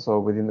that's also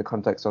within the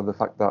context of the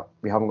fact that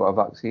we haven't got a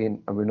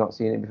vaccine and we've not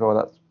seen it before.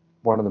 That's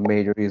one of the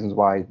major reasons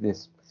why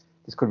this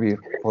could be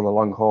for the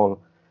long haul.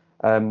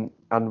 And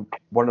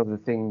one of the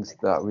things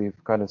that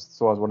we've kind of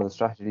saw as one of the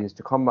strategies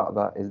to combat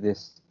that is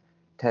this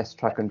test,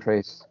 track and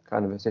trace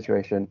kind of a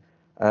situation.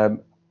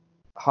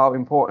 How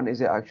important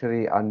is it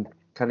actually, and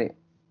can it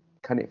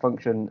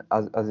function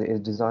as it is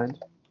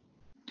designed?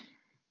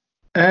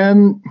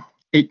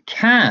 It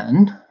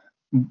can,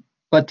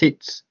 but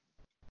it's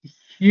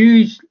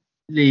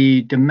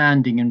hugely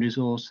demanding in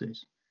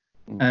resources.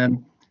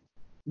 The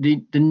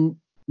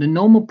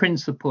normal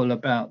principle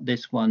about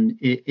this one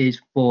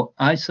is for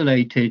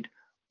isolated,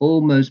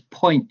 almost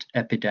point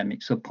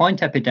epidemics. So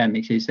point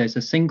epidemics is there's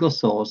a single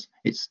source,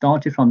 it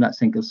started from that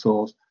single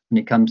source and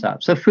it comes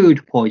out. So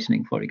food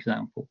poisoning, for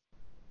example,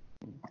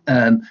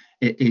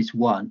 it is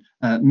one.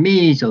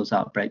 Measles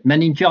outbreak,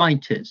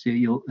 meningitis.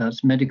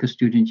 As medical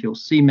students, you'll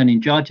see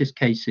meningitis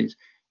cases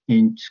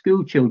in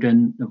school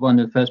children. One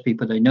of the first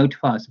people they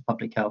notify is the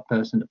public health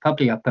person. The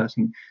public health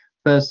person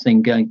first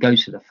thing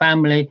goes to the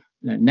family,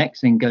 the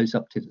next thing goes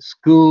up to the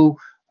school,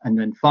 and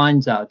then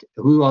finds out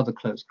who are the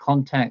close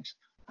contacts,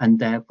 and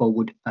therefore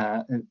would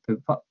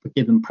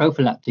give them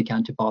prophylactic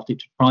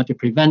antibiotics to try to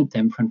prevent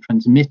them from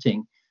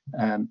transmitting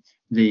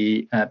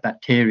the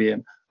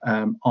bacterium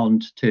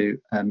onto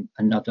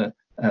another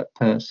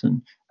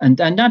person. And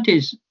that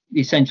is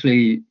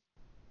essentially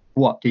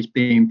what is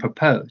being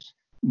proposed.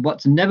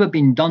 What's never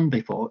been done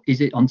before is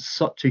it on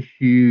such a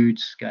huge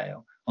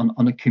scale,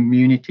 on a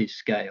community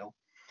scale.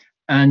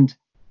 And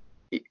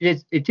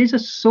it is a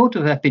sort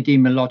of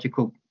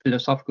epidemiological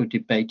philosophical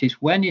debate,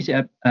 is when is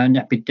it an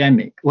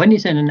epidemic, when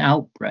is it an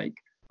outbreak,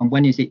 and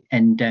when is it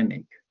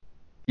endemic?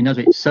 In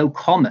other words, it's so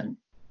common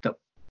that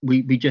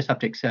we just have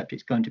to accept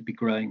it's going to be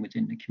growing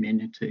within the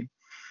community.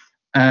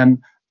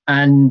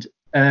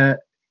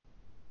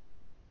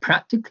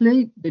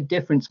 Practically, the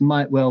difference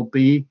might well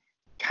be,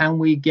 can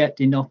we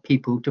get enough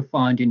people to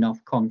find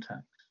enough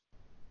contacts?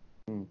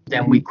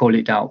 Then we call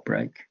it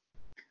outbreak.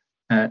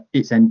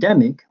 It's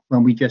endemic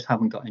when we just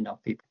haven't got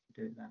enough people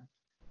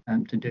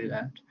to do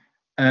that.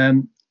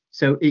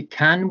 So it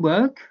can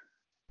work.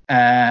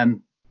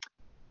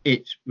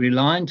 It's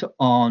reliant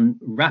on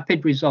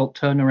rapid result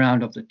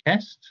turnaround of the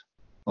test,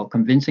 or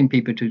convincing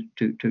people to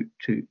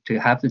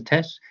have the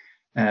test,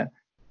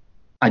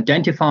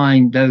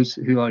 identifying those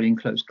who are in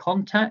close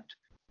contact,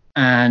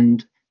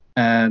 and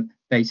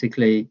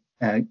basically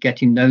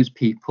getting those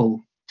people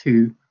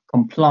to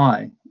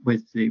comply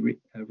with the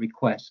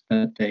request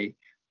that they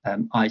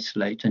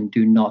isolate and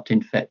do not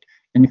infect.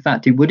 And in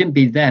fact, it wouldn't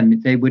be them.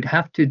 They would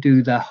have to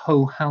do, the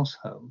whole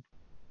household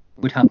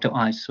would have to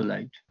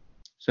isolate.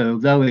 So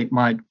though it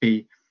might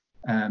be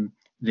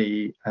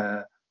the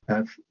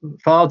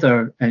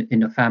father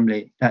in a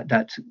family that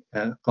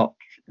got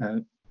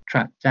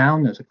tracked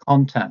down as a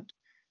contact,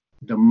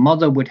 the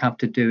mother would have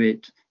to do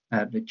it,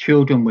 the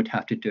children would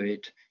have to do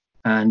it,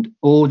 and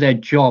all their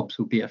jobs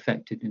would be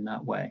affected in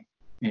that way,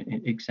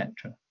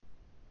 etc.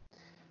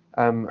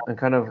 And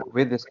kind of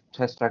with this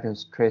test, track and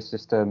trace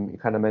system, you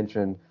kind of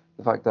mentioned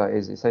the fact that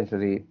is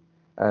essentially,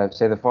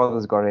 say the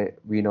father's got it,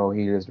 we know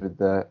he lives with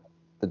the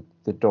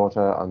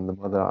daughter and the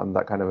mother and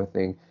that kind of a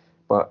thing.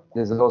 But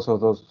there's also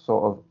those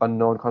sort of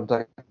unknown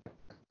contacts.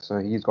 So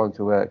he's gone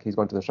to work, he's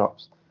gone to the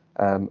shops,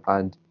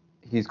 and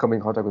he's come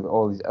in contact with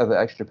all these other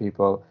extra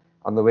people.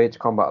 And the way to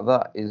combat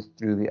that is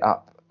through the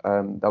app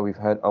that we've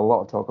heard a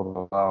lot of talk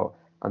about.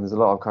 And there's a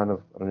lot of kind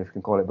of, I don't know if you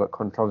can call it, but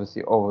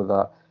controversy over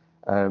that.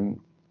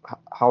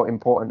 How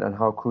important and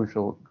how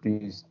crucial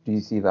do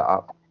you see that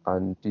app,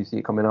 and do you see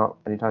it coming out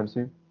anytime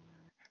soon?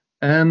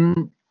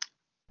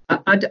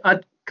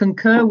 I'd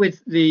concur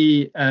with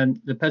the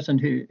person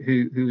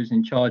who was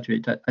in charge of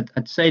it.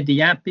 I'd say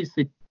the app is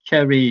the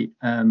cherry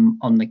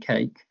on the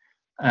cake.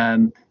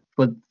 For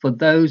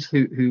those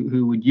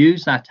who would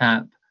use that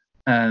app,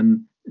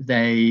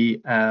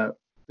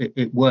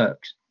 it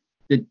works.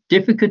 The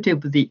difficulty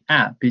of the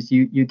app is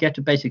you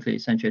get basically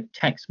essentially a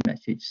text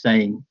message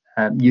saying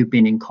you've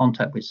been in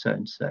contact with so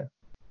and so,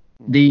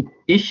 The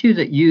issue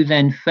that you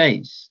then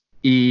face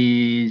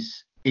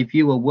is, if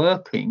you are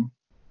working,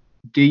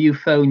 do you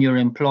phone your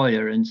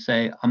employer and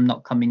say, I'm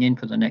not coming in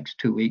for the next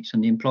 2 weeks?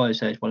 And the employer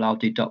says, well, I'll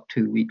deduct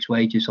 2 weeks'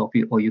 wages off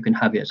you, or you can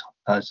have it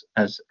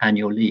as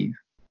annual leave.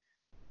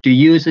 Do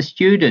you as a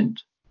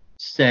student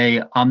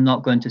say, I'm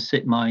not going to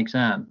sit my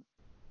exam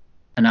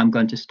and I'm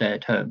going to stay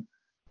at home?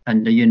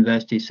 And the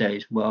university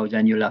says, well,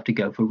 then you'll have to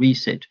go for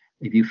resit.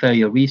 If you fail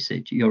your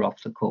resit, you're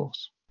off the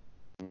course.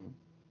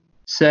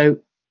 So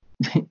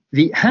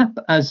the app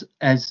as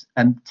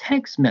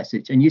text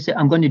message, and you say,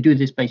 I'm going to do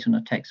this based on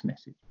a text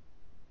message,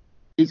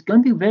 it's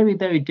going to be very,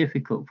 very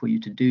difficult for you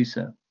to do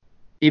so.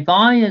 If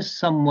I, as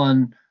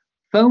someone,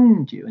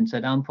 phoned you and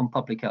said, I'm from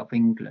Public Health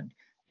England,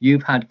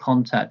 you've had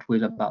contact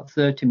with about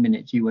 30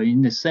 minutes, you were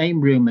in the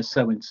same room as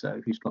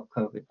so-and-so who's got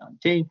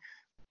COVID-19,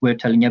 we're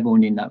telling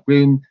everyone in that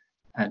room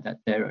that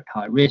they're at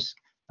high risk.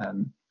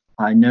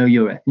 I know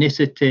your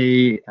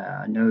ethnicity,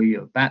 I know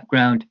your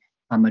background,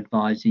 I'm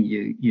advising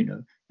you,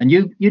 and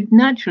you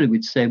naturally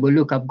would say, well,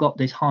 look, I've got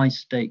this high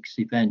stakes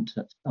event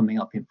that's coming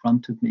up in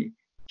front of me.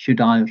 Should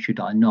I or should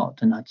I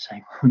not? And I'd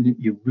say, well,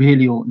 you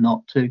really ought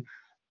not to.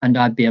 And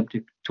I'd be able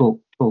to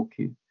talk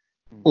you.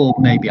 Or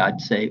maybe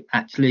I'd say,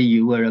 actually,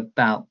 you were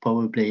about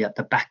probably at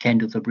the back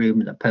end of the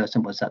room and the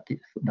person was at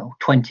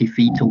 20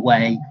 feet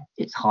away.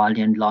 It's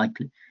highly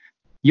unlikely.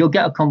 You'll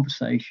get a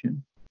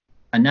conversation,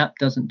 and that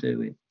doesn't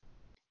do it.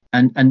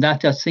 And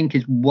that, I think,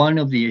 is one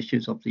of the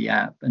issues of the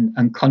app,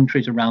 and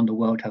countries around the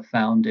world have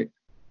found it.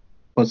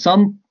 For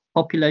some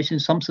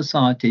populations, some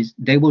societies,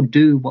 they will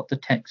do what the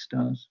text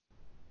does.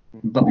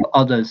 But for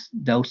others,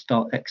 they'll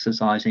start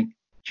exercising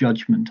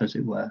judgment, as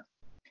it were.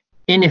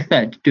 In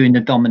effect, doing the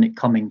Dominic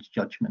Cummings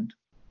judgment.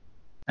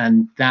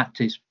 And that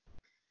is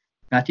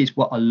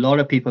what a lot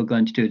of people are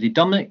going to do. The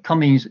Dominic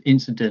Cummings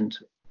incident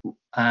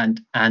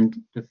and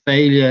the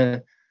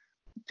failure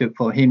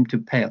for him to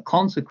pay a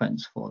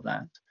consequence for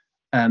that,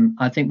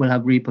 I think will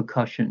have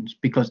repercussions,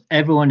 because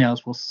everyone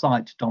else will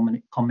cite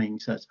Dominic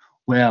Cummings as,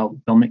 well,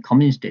 Dominic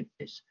Cummings did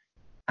this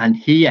and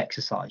he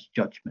exercised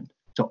judgment,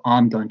 so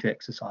I'm going to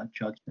exercise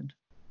judgment.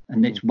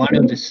 And it's one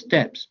of the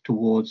steps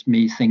towards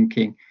me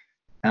thinking,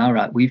 all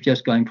right, we've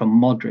just going from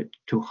moderate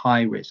to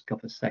high risk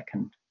of a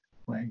second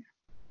wave.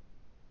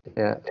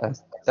 Yeah,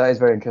 that is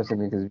very interesting,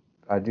 because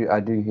I do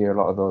hear a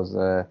lot of those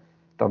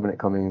Dominic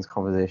Cummings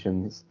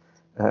conversations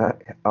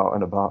out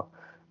and about.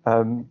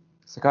 So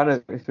kind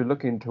of, if you're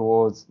looking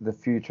towards the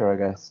future, I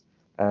guess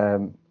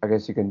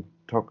you can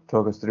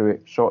talk us through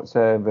it, short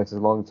term versus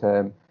long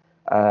term,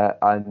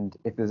 and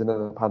if there's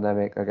another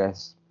pandemic, I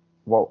guess,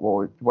 what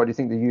do you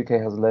think the UK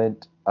has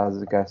learnt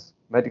as, I guess,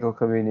 medical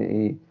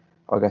community,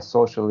 or I guess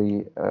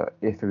socially,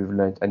 if we've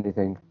learnt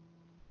anything?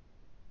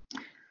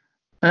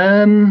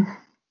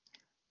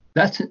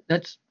 That's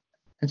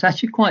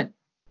actually quite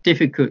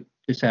difficult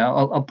to say.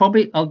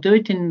 I'll do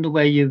it in the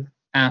way you've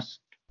asked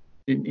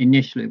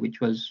initially, which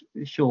was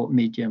short,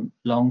 medium,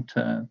 long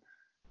term.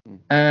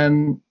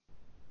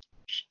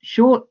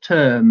 Short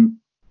term,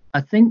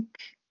 I think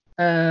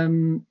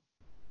the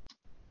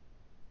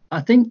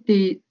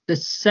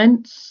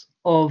sense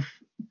of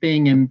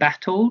being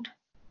embattled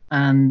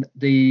and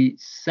the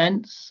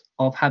sense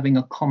of having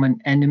a common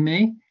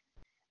enemy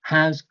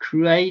has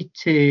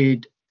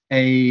created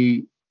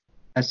a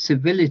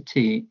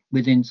civility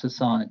within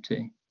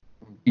society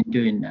in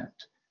doing that.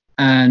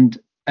 And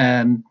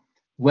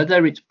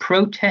whether it's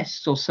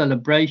protests or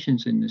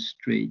celebrations in the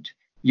street,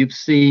 you've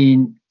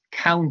seen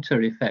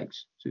counter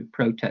effects to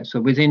protests.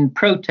 So within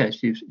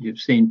protests, you've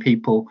seen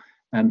people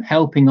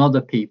helping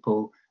other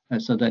people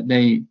so that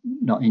they're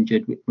not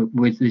injured.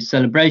 With the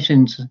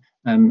celebrations,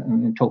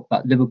 and we talk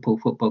about Liverpool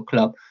Football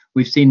Club,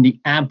 we've seen the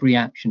ab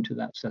reaction to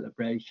that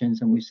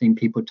celebrations, and we've seen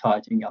people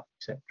tidying up,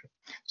 etc.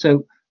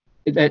 So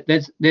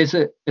there's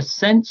a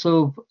sense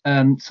of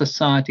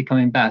society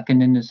coming back,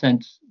 and in a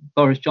sense,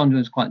 Boris Johnson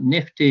was quite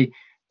nifty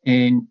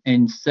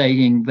in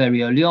saying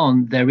very early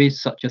on there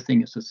is such a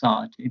thing as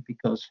society,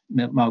 because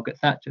Margaret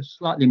Thatcher,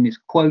 slightly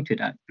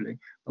misquoted actually,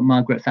 but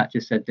Margaret Thatcher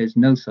said there's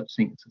no such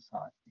thing as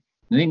society.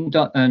 I think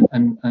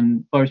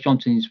and Boris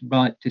Johnson is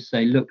right to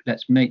say, look,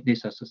 let's make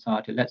this a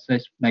society. Let's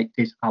make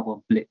this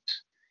our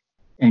blitz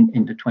in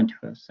the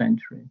 21st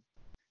century.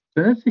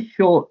 So that's the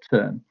short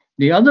term.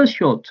 The other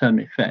short term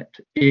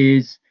effect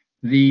is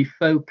the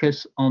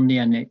focus on the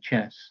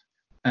NHS.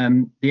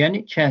 The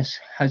NHS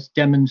has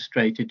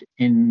demonstrated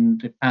in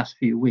the past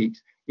few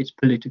weeks its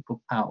political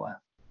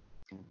power.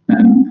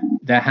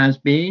 There has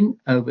been,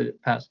 over the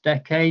past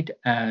decade,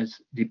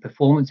 as the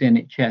performance of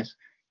the NHS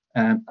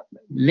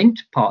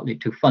linked partly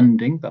to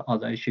funding, but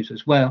other issues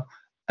as well.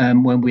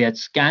 When we had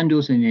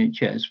scandals in the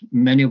NHS,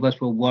 many of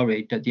us were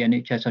worried that the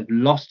NHS had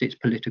lost its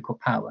political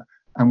power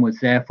and was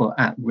therefore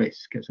at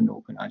risk as an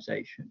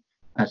organisation,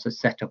 as a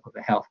setup of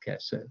a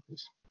healthcare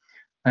service.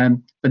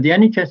 But the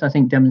NHS, I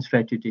think,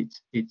 demonstrated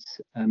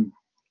its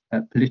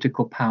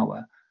political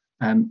power.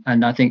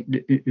 And I think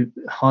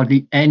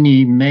hardly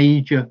any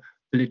major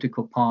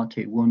political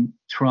party won't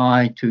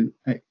try to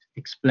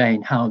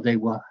explain how they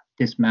will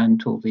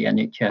dismantle the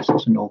NHS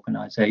as an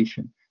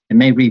organisation. They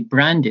may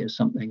rebrand it as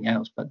something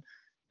else, but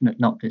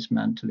not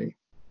dismantle it.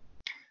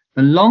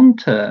 The long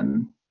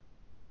term,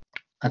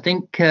 I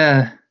think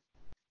the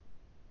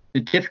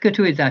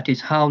difficulty with that is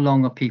how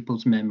long are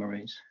people's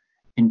memories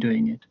in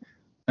doing it.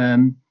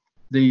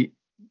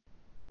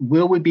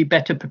 Will we be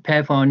better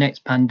prepared for our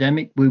next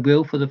pandemic? We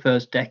will for the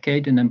first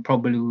decade, and then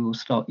probably we will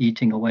start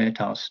eating away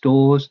at our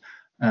stores.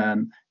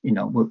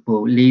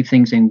 We'll leave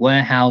things in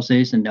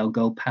warehouses, and they'll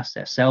go past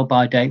their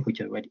sell-by date,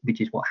 which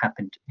is what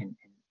happened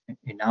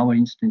in our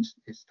instance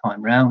this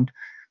time round.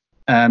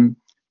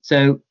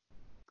 So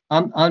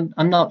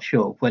I'm not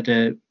sure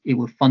whether it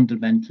will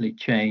fundamentally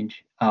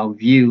change our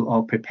view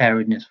of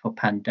preparedness for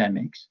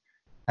pandemics.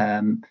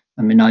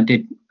 I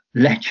did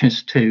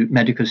lectures to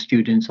medical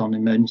students on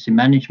emergency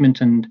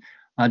management, and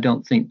I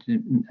don't think the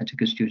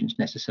medical students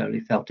necessarily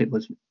felt it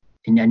was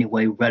in any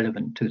way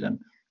relevant to them.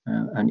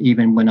 And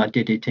even when I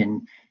did it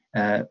in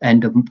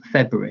end of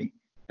February,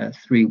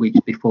 3 weeks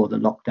before the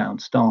lockdown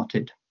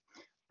started.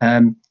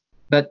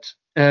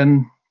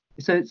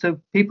 So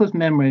people's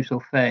memories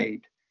will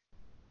fade.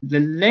 The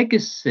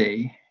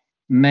legacy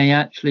may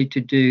actually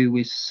to do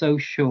with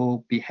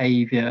social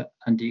behavior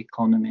and the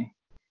economy.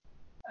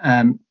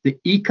 The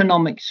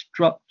economic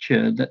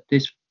structure that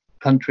this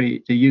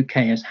country, the UK,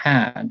 has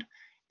had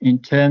in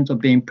terms of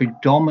being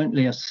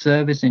predominantly a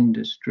service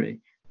industry.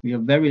 We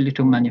have very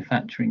little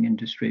manufacturing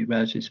industry,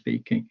 relatively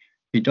speaking,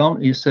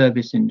 predominantly a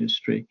service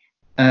industry,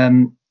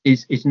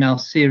 is now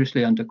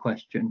seriously under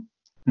question.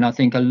 And I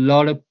think a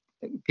lot of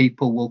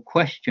people will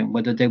question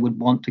whether they would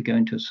want to go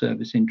into a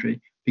service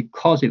industry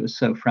because it was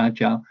so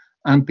fragile,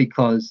 and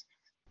because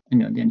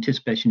the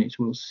anticipation is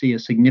we'll see a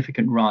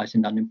significant rise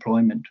in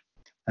unemployment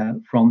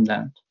from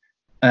that.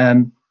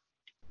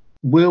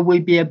 Will we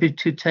be able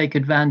to take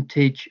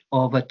advantage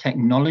of a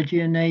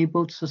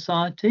technology-enabled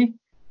society,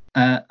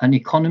 an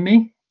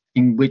economy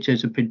in which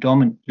there's a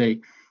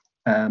predominantly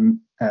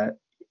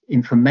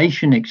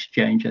information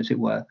exchange, as it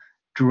were,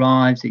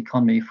 drives the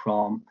economy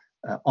from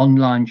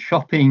online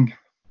shopping,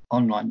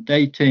 online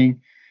dating,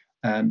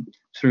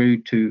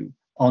 through to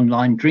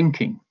online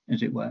drinking,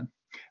 as it were?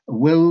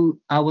 Will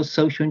our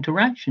social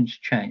interactions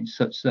change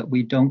such that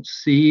we don't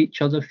see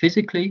each other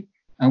physically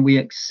and we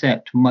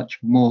accept much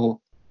more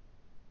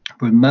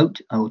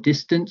remote or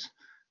distance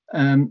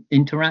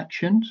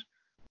interactions?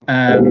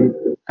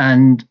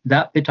 And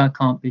that bit I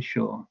can't be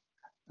sure.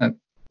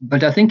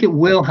 But I think it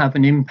will have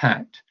an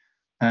impact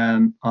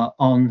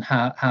on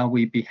how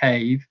we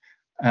behave.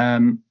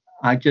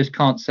 I just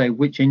can't say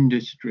which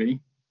industry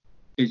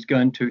is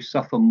going to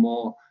suffer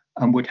more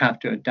and would have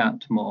to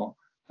adapt more.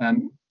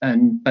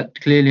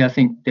 But clearly, I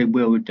think they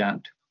will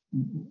adapt.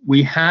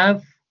 We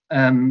have,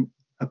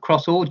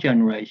 across all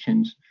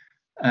generations,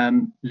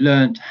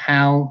 learned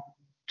how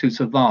to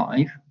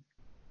survive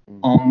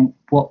on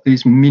what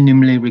is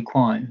minimally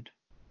required.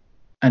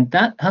 And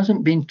that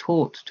hasn't been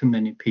taught to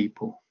many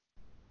people.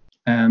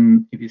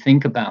 If you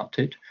think about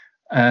it,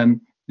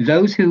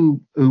 those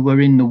who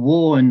were in the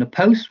war and the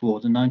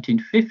post-war, the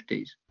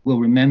 1950s, will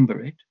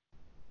remember it.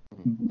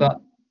 But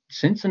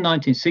since the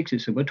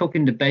 1960s, so we're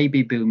talking the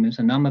baby boomers,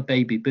 and I'm a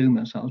baby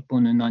boomer, so I was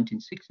born in the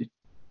 1960s.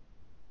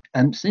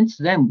 And since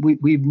then,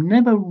 we've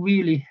never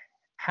really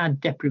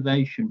had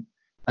deprivation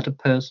at a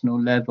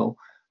personal level,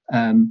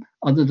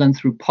 other than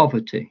through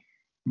poverty.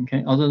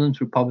 Okay, other than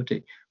through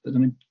poverty. But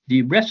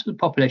the rest of the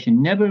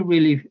population never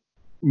really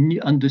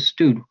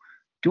understood,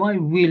 do I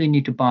really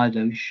need to buy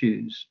those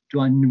shoes?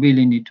 Do I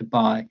really need to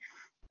buy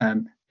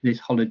this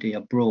holiday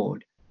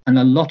abroad? And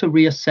a lot of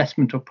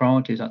reassessment of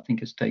priorities, I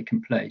think, has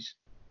taken place.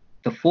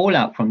 The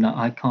fallout from that,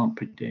 I can't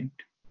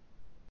predict.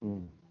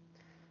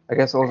 I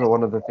guess also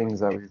one of the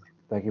things that,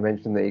 like you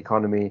mentioned, the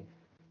economy,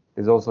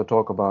 there's also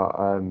talk about,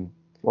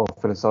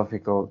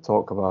 philosophical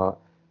talk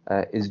about,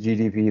 is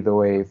GDP the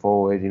way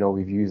forward?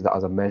 We've used that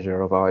as a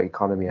measure of our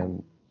economy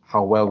and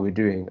how well we're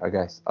doing, I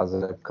guess, as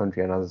a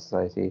country and as a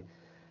society.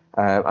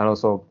 And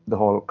also the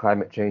whole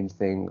climate change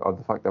thing, or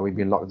the fact that we've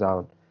been locked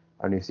down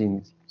and we've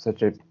seen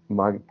such a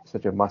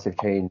massive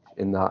change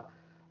in that.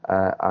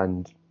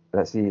 And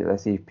let's see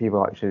if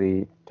people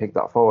actually take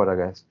that forward, I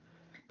guess.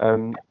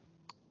 Can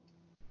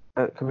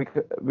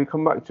we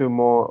come back to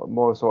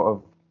more sort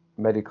of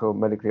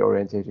medically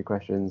orientated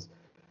questions?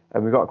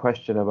 And we got a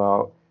question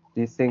about,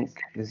 do you think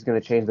this is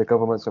going to change the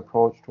government's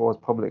approach towards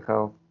public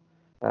health?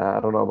 I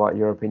don't know about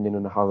your opinion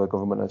on how the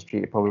government has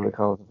treated public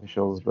health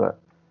officials, but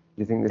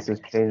do you think this has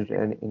changed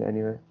in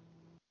any way?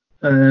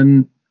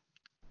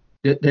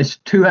 There's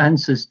two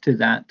answers to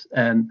that.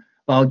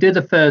 I'll do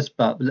the first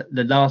part,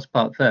 the last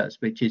part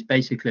first, which is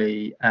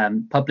basically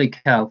public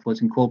health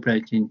was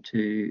incorporated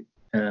into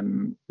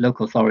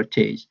local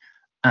authorities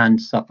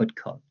and suffered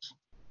cuts,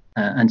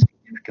 and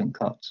significant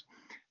cuts.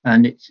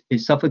 And it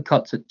suffered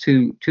cuts at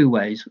two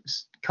ways: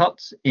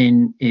 cuts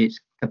in its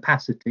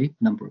capacity,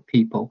 number of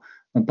people,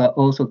 but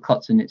also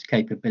cuts in its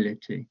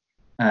capability.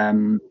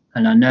 And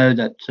I know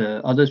that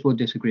others will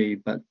disagree,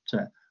 but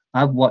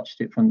I've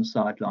watched it from the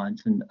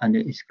sidelines, and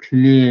it is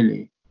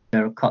clearly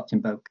there are cuts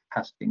in both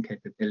capacity and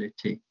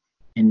capability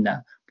in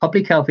that.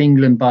 Public Health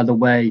England, by the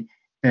way,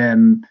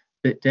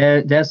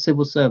 they're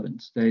civil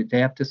servants. They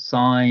have to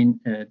sign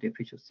the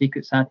Official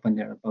Secrets Act when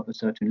they're above a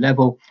certain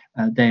level.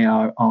 They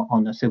are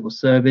on a civil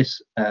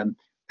service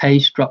pay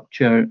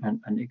structure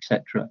and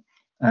etc.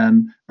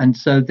 And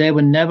so they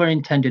were never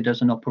intended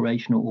as an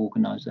operational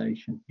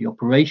organization. The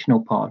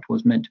operational part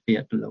was meant to be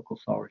at the local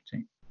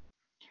authority.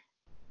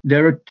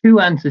 There are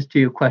two answers to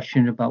your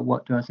question about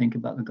what do I think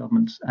about the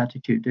government's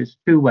attitude. There's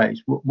two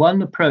ways.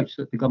 One approach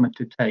that the government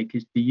should take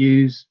is to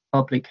use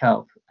public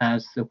health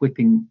as the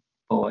whipping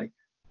boy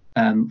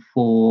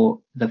for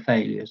the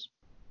failures,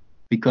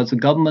 because the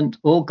government,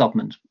 all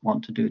governments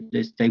want to do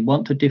this. They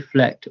want to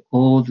deflect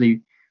all the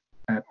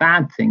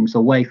bad things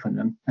away from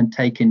them and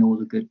take in all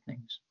the good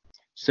things.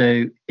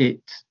 So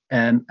it's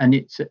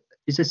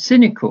a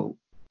cynical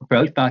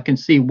approach, but I can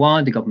see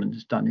why the government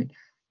has done it.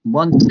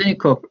 One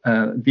cynical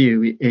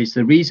view is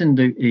the reason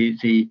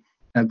the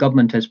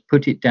government has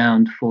put it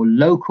down for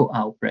local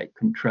outbreak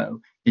control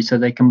is so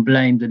they can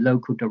blame the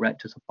local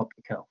directors of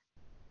public health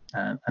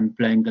and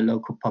blame the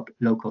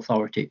local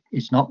authority.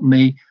 It's not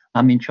me.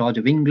 I'm in charge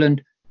of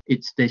England.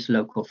 It's this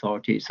local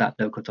authority. It's that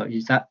local authority.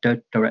 It's that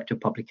director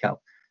of public health.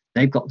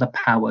 They've got the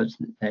powers.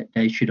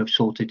 They should have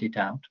sorted it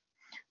out.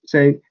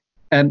 So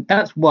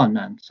that's one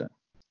answer.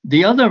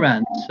 The other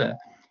answer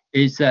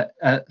is that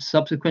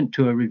subsequent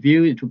to a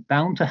review, it's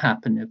bound to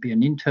happen, there'll be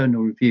an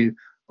internal review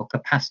of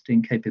capacity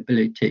and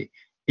capability,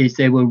 is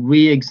they will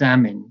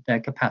re-examine their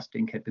capacity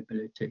and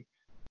capability,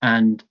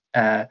 and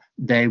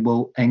they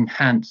will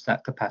enhance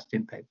that capacity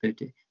and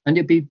capability. And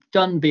it'll be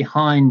done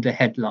behind the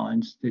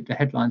headlines. The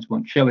headlines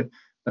won't show it,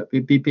 but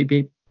it'll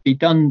be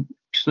done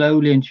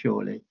slowly and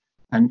surely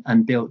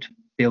and built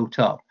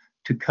up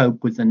to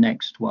cope with the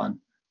next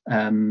one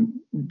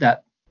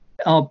that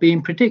are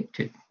being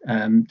predicted.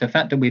 The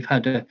fact that we've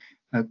had a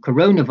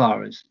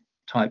coronavirus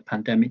type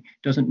pandemic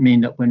doesn't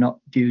mean that we're not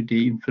due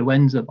the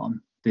influenza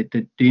one.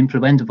 The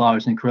influenza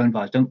virus and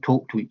coronavirus don't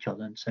talk to each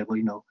other and say, well,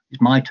 you know,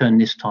 it's my turn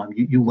this time.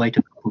 You wait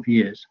a couple of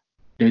years.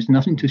 There's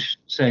nothing to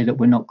say that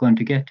we're not going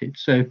to get it.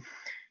 So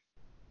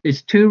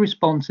there's two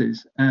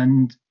responses,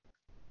 and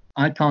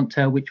I can't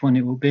tell which one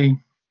it will be.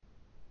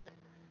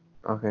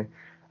 Okay.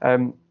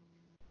 So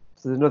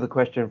there's another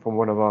question from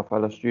one of our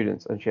fellow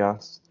students, and she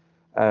asks,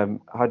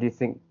 how do you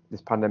think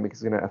this pandemic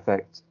is going to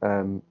affect,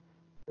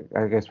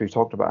 I guess we've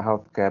talked about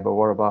healthcare, but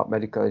what about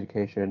medical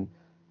education?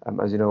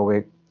 As you know,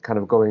 we're kind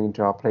of going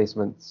into our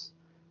placements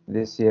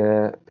this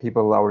year.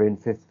 People that were in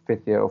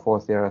fifth year or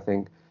fourth year, I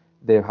think,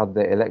 they've had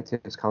their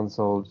electives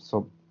cancelled.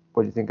 So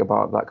what do you think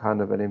about that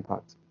kind of an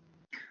impact?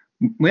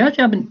 We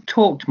actually haven't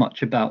talked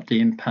much about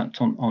the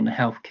impact on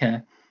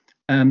healthcare.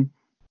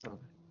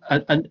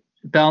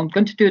 But I'm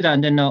going to do that,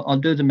 and then I'll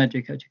do the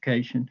medical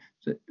education.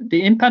 So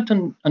the impact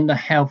on the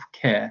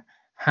healthcare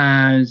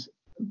has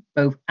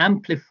both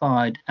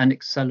amplified and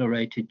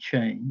accelerated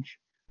change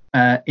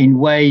in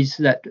ways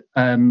that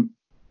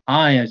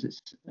I, as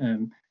it's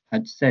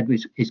had said,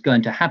 is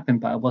going to happen,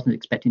 but I wasn't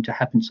expecting to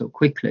happen so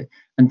quickly.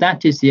 And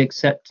that is the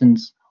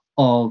acceptance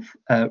of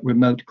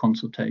remote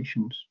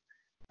consultations.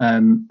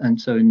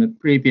 And so in the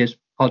previous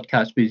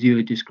podcast with you,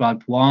 I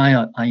described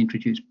why I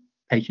introduced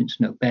Patients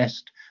Know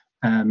Best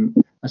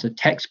as a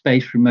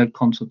text-based remote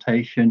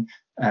consultation,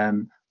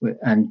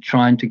 and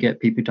trying to get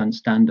people to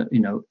understand that, you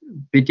know,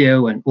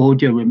 video and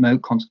audio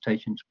remote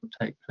consultations will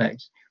take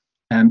place.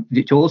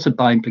 It also,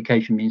 by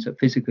implication, means that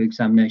physical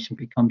examination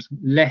becomes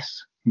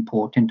less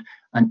important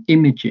and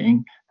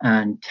imaging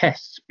and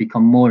tests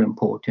become more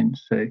important.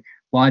 So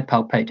why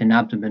palpate an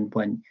abdomen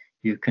when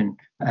you can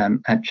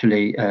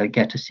actually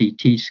get a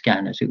CT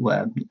scan, as it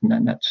were?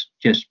 And that's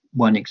just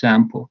one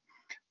example.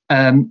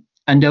 And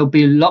there'll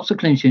be lots of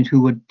clinicians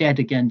who were dead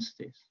against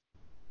this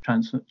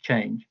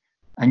change.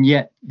 And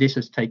yet this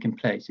has taken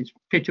place. It's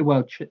pretty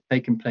well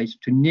taken place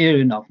to near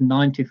enough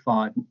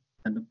 95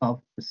 and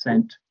above %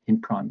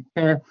 in primary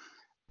care,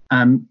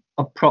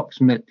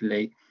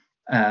 approximately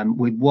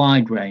with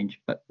wide range,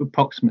 but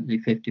approximately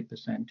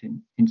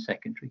 50% in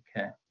secondary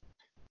care.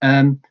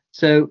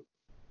 So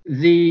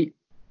the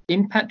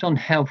impact on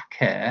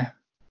healthcare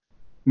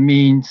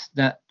means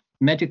that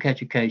medical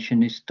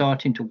education is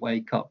starting to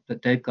wake up,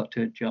 that they've got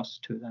to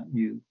adjust to that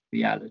new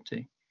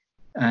reality.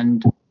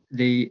 And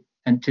the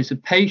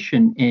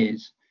anticipation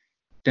is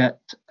that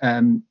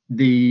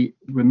the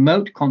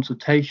remote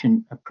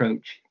consultation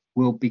approach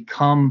will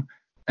become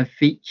a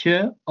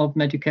feature of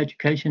medical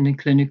education in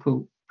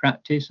clinical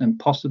practice and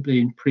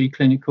possibly in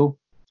preclinical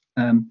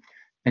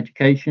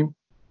education.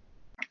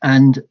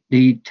 And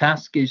the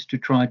task is to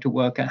try to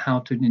work out how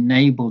to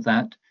enable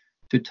that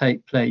to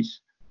take place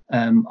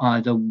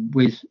either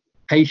with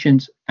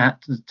patients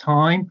at the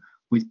time,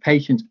 with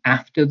patients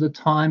after the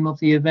time of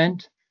the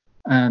event,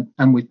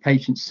 and with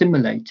patients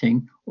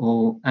simulating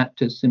or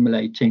actors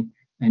simulating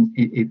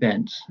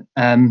events.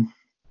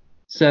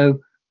 So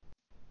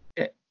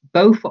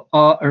both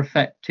are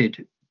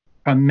affected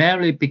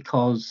primarily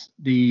because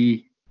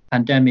the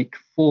pandemic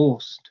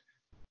forced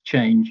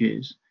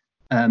changes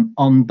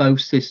on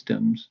both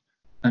systems.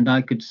 And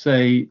I could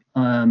say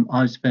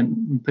I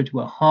spent pretty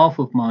well half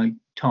of my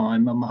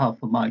time and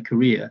half of my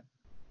career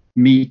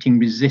meeting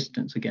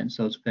resistance against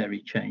those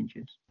very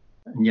changes.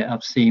 And yet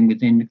I've seen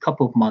within a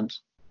couple of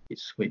months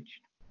it's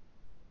switched.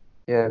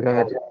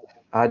 Yeah,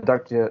 I had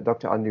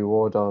Dr. Andy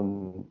Ward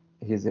on.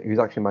 He was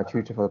actually my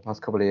tutor for the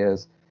past couple of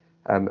years,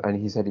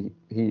 and he said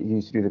he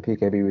used to do the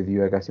PKB with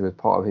you. I guess he was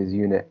part of his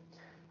unit,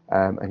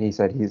 and he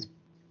said he's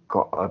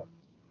got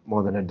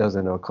more than a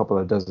dozen or a couple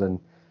of dozen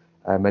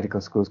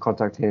medical schools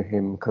contacting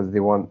him because they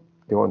want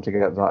to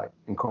get that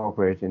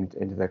incorporated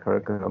into their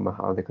curriculum and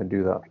how they can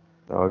do that.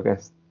 So I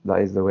guess that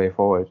is the way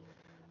forward.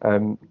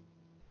 And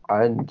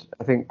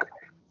I think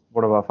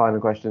one of our final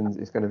questions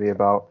is going to be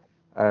about,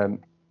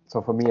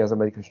 so for me as a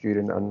medical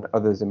student and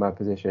others in my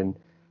position,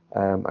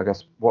 I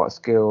guess what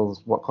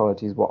skills, what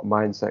qualities, what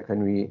mindset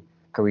can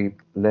we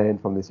learn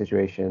from this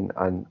situation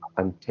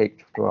and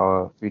take to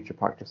our future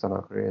practice and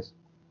our careers?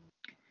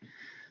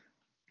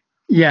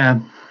 Yeah,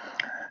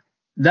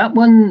 that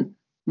one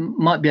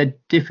might be a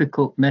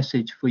difficult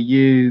message for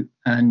you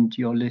and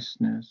your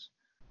listeners.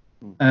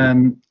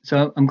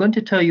 So I'm going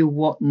to tell you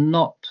what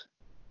not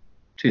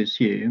to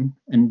assume,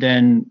 and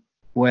then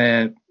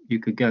where you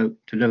could go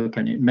to look,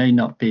 and it may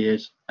not be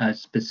as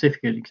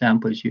specific an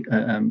example as you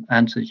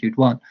answers you'd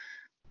want.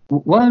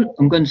 What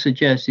I'm going to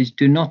suggest is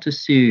do not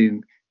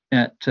assume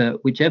that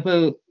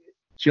whichever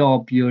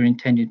job you're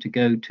intending to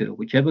go to,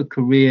 whichever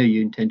career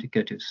you intend to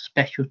go to,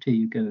 specialty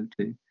you go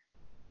to,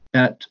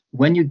 that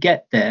when you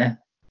get there,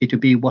 it'll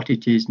be what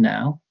it is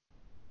now.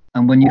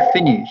 And when you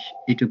finish,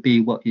 it'll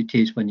be what it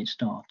is when you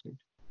started.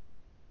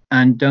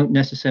 And don't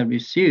necessarily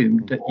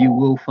assume that you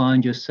will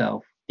find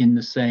yourself in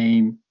the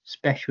same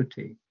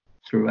specialty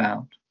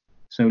throughout.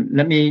 So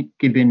let me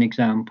give you an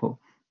example.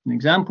 An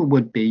example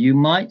would be, you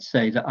might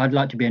say that I'd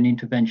like to be an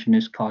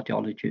interventionist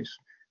cardiologist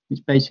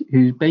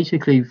who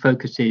basically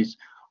focuses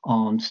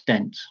on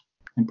stents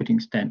and putting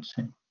stents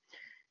in.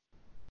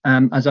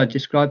 As I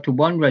described to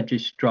one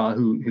registrar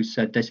who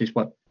said this is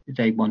what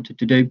they wanted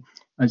to do,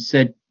 I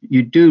said,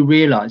 you do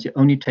realize it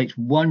only takes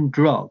one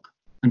drug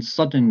and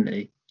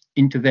suddenly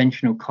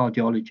interventional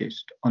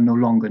cardiologists are no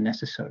longer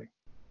necessary.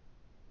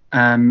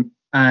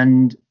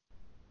 And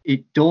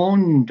it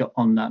dawned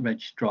on that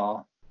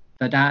registrar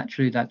that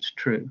actually that's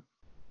true.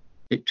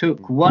 It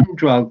took one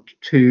drug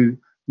to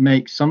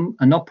make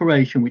an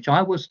operation which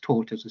I was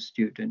taught as a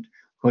student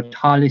called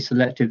highly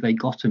selective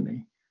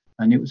vagotomy.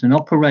 And it was an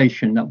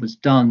operation that was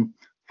done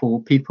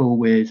for people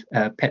with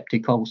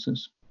peptic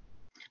ulcers.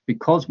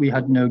 Because we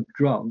had no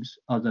drugs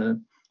other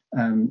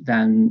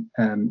than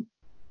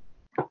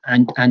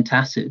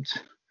antacids,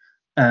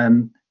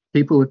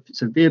 people with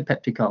severe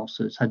peptic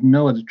ulcers had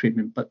no other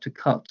treatment but to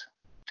cut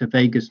the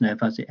vagus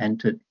nerve as it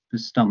entered the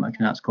stomach,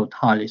 and that's called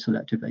highly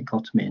selective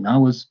vagotomy. And I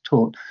was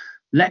taught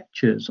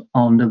lectures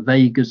on the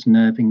vagus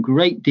nerve in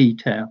great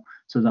detail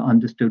so that I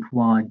understood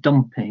why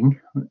dumping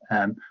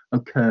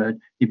occurred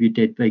if you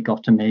did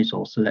vagotomies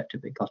or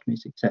selective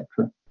vagotomies,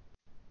 etc.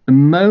 The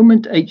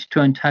moment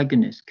H2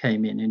 antagonist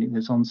came in, and it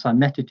was on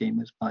cimetidine,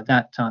 was by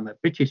that time a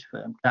British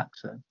firm,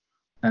 Glaxo,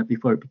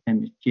 before it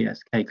became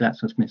GSK,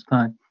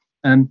 GlaxoSmithKline.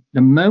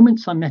 The moment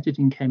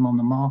cimetidine came on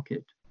the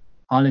market,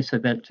 highly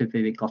selective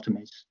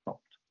vagotomies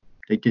stopped.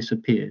 They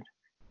disappeared.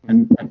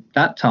 And at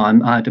that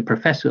time, I had a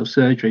professor of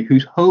surgery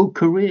whose whole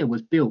career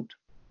was built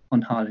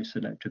on highly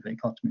selective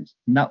vagotomies.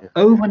 And that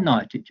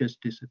overnight, it just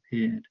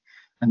disappeared.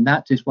 And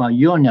that is why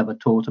you're never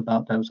taught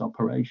about those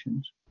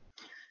operations.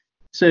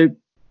 So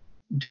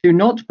do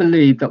not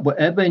believe that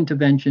whatever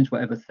interventions,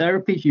 whatever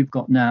therapies you've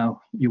got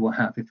now, you will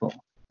have before.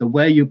 The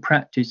way you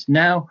practice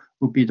now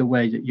will be the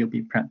way that you'll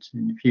be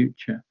practicing in the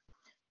future.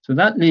 So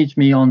that leads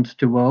me on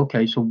to, well,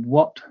 okay, so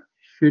what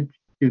should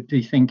you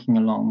be thinking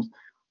along?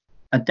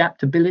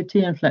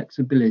 Adaptability and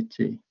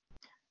flexibility.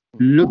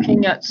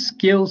 Looking at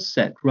skill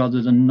set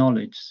rather than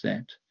knowledge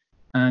set.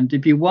 And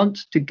if you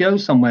want to go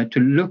somewhere to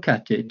look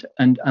at it,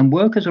 and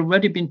work has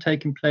already been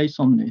taking place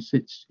on this,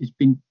 it's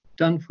been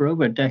done for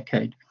over a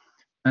decade.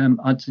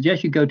 I'd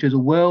suggest you go to the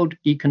World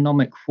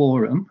Economic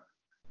Forum.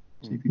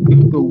 So if you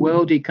Google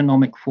World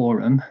Economic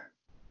Forum,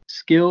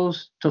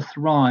 skills to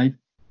thrive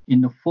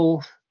in the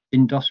fourth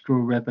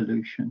industrial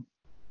revolution.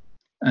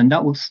 And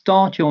that will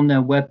start you on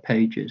their web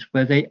pages,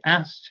 where they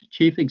asked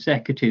chief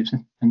executives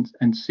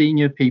and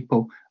senior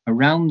people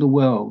around the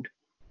world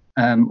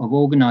of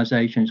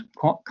organizations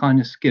what kind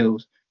of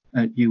skills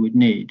you would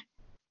need.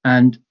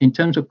 And in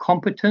terms of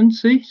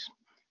competencies,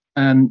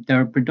 there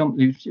are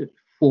predominantly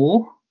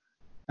four.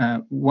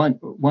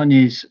 One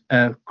is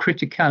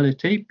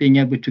criticality, being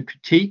able to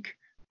critique,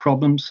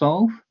 problem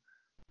solve.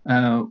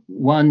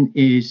 One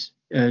is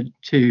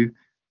to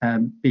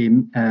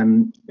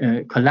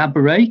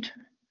collaborate.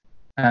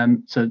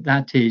 So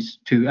that is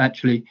to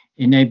actually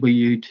enable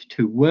you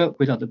to work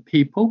with other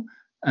people.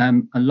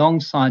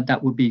 Alongside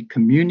that would be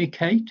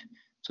communicate.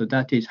 So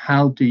that is,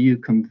 how do you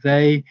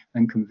convey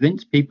and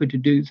convince people to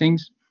do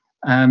things?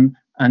 And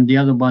the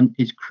other one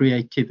is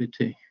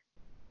creativity.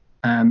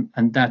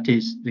 And that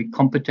is the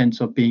competence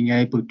of being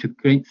able to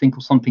think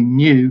of something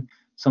new,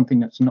 something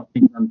that's not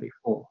been done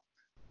before.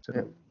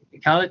 So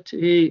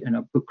criticality, and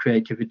I put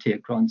creativity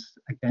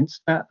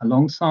against that,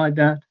 alongside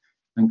that.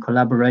 and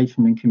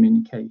collaboration and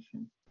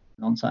communication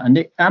on site. And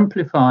it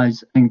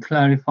amplifies and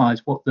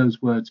clarifies what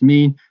those words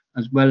mean,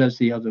 as well as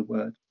the other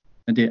words.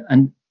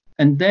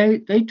 And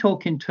they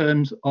talk in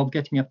terms of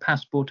getting a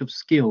passport of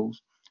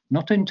skills,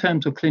 not in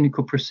terms of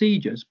clinical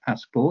procedures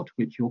passport,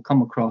 which you'll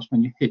come across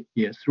when you hit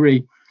year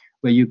 3,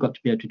 where you've got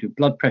to be able to do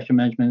blood pressure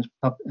measurements,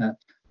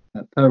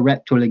 per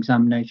rectal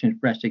examinations,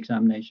 breast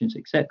examinations,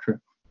 etc.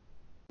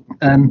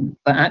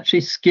 But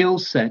actually skill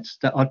sets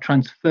that are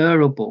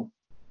transferable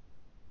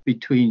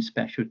between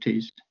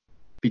specialties,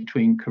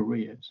 between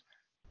careers.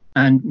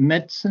 And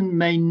medicine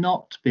may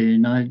not be,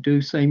 and I do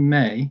say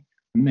may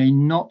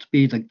not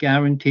be the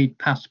guaranteed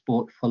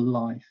passport for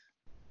life.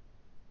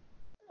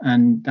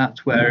 And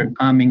that's where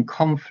I'm in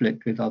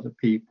conflict with other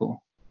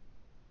people,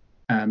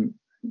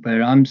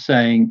 where I'm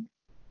saying,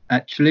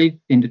 actually,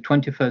 in the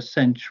 21st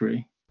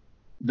century,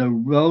 the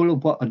role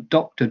of what a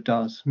doctor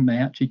does may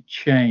actually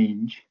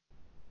change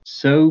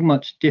so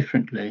much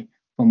differently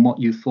from what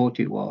you thought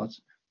it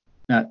was,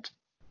 that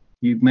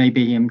you may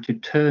be able to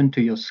turn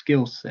to your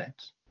skill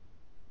set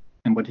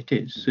and what it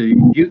is. So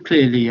you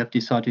clearly have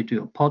decided to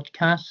do a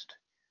podcast.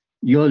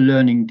 You're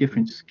learning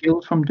different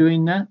skills from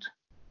doing that.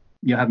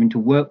 You're having to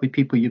work with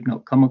people you've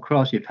not come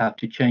across. You've had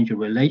to change your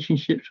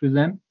relationships with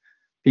them.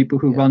 People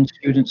who run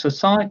student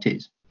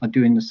societies are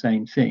doing the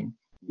same thing.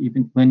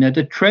 Even when they're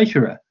the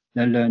treasurer,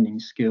 they're learning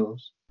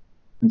skills.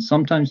 And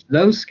sometimes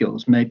those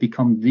skills may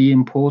become the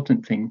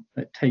important thing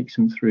that takes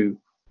them through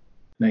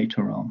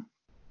later on.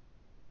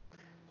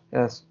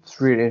 Yes, it's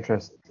really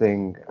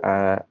interesting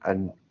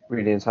and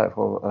really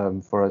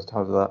insightful for us to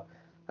have that.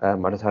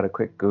 I just had a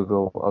quick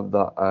Google of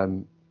that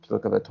to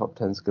look at the top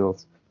 10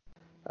 skills.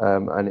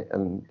 And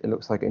it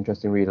looks like an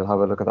interesting read. I'll have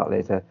a look at that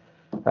later.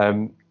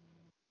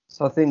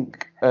 So I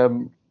think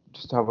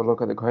just to have a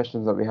look at the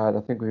questions that we had,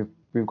 I think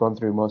we've gone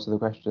through most of the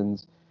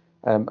questions.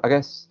 I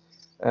guess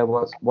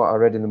what I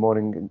read in the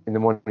morning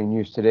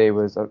news today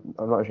was, I'm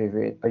not sure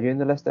if are you in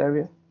the Leicester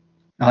area?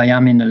 I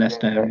am in the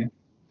Leicester area.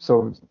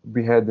 So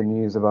we heard the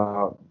news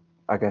about,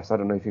 I guess, I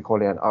don't know if you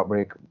call it an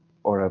outbreak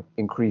or an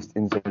increased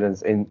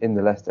incidence in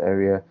the Leicester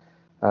area,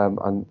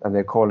 and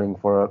they're calling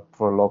for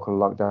a local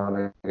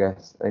lockdown, I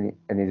guess.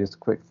 Any just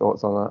quick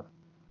thoughts on that?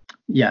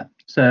 Yeah.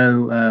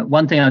 So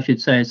one thing I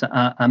should say is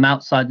I'm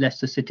outside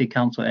Leicester City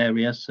Council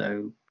area,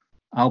 so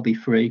I'll be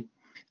free.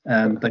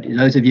 But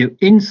those of you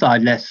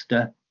inside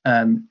Leicester,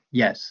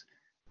 yes.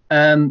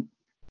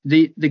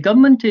 The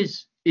government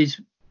is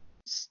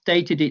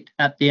stated it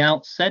at the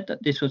outset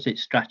that this was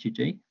its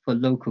strategy for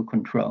local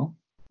control.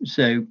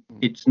 So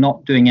it's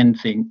not doing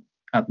anything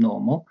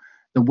abnormal.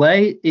 The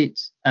way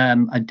it's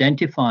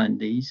identifying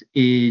these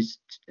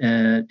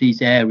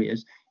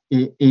areas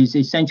is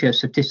essentially a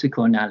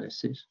statistical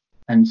analysis.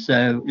 And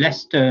so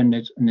Leicester,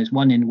 and there's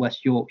one in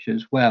West Yorkshire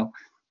as well,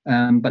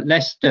 but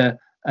Leicester,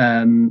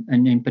 and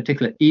in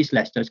particular East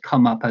Leicester, has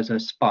come up as a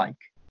spike.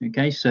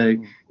 Okay, so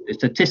the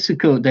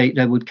statistical, they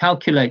would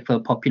calculate for a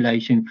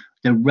population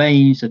the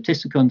range,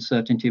 statistical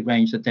uncertainty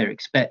range that they're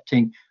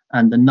expecting,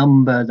 and the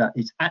number that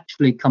is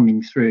actually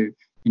coming through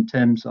in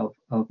terms of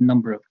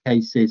number of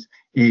cases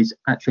is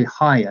actually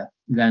higher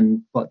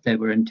than what they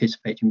were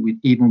anticipating,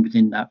 even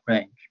within that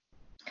range.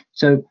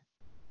 So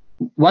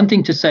one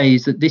thing to say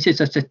is that this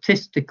is a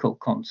statistical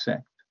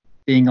concept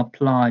being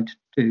applied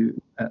to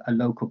a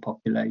local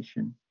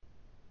population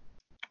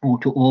or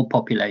to all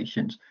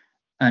populations.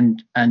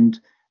 And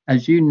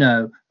as you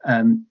know,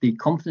 the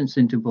confidence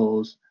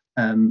intervals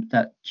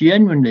that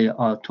generally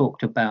are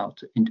talked about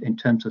in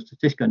terms of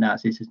statistical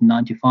analysis is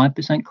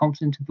 95%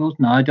 confidence intervals.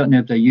 Now, I don't know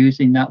if they're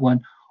using that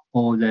one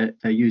or they're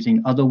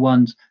using other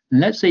ones. And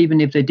let's say even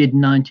if they did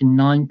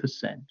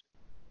 99%,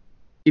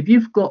 if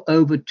you've got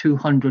over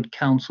 200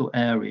 council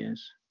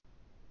areas,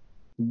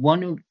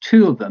 one or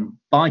two of them,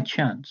 by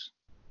chance,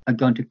 are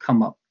going to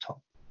come up top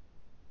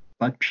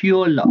by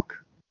pure luck,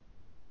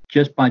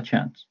 just by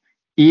chance,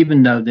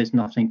 even though there's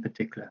nothing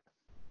particular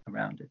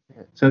around it.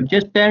 So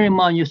just bear in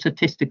mind your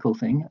statistical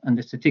thing and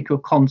the statistical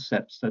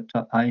concepts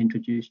that I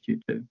introduced you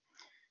to.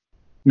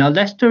 Now,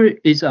 Leicester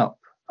is up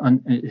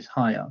and is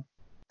higher.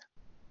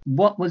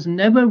 What was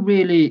never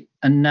really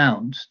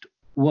announced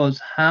was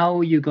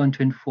how you're going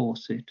to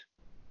enforce it.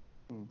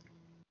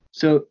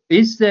 So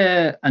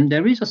there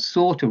is a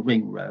sort of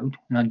ring road,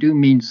 and I do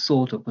mean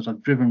sort of because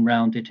I've driven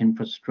around it in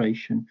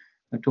frustration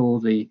at all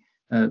the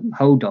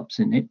hold-ups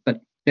in it,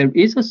 but there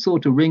is a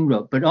sort of ring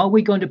road. But are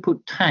we going to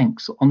put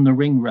tanks on the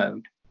ring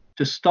road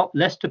to stop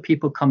Leicester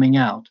people coming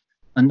out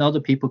and other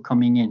people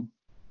coming in?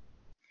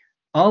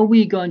 Are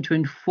we going to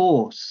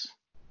enforce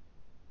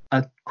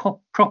a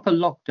proper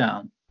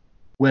lockdown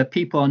where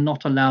people are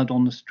not allowed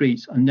on the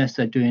streets unless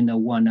they're doing a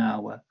 1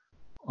 hour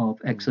of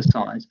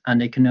exercise and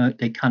they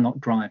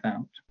cannot drive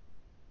out?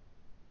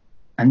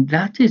 And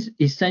that is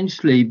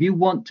essentially, if you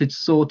want to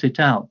sort it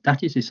out,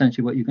 that is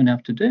essentially what you're going to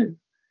have to do.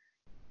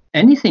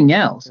 Anything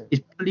else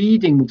is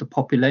pleading with the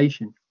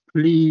population.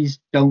 Please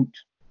don't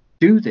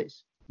do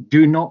this.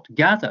 Do not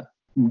gather.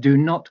 Do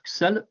not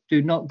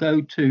do not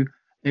go to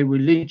a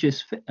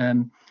religious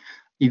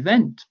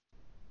event.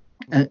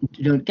 Do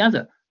not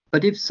gather.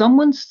 But if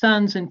someone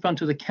stands in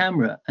front of the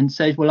camera and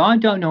says, well, I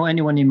don't know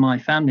anyone in my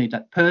family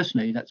that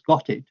personally that's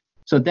got it,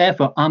 so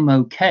therefore I'm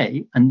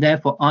okay, and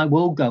therefore I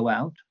will go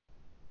out,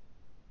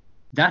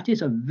 that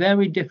is a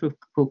very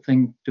difficult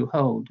thing to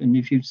hold. And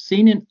if you've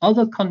seen in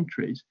other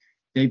countries,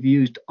 they've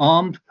used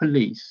armed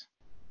police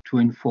to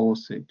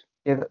enforce it.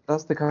 Yeah,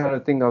 that's the kind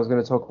of thing I was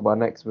going to talk about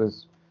next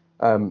was,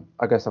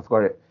 I guess I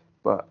forgot it,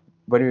 but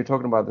when we were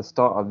talking about the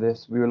start of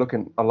this, we were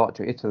looking a lot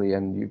to Italy,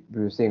 and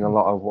we were seeing a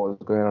lot of what was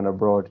going on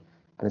abroad,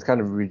 and it's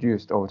kind of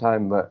reduced over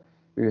time, but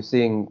we were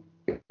seeing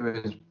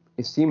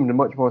it seemed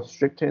much more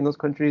stricter in those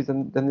countries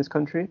than this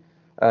country.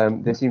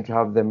 They seem to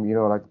have them,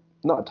 like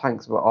not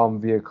tanks, but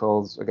armed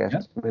vehicles, I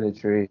guess,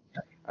 military,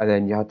 and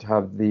then you had to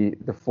have the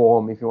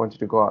form if you wanted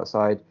to go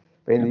outside.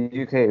 But in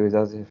the UK, it was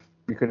as if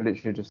you could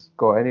literally just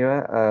go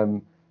anywhere.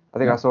 I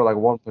think I saw like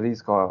one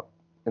police car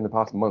in the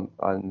past month,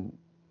 and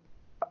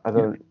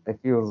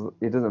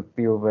it doesn't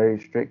feel very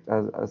strict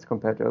as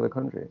compared to other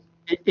countries.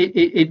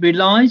 It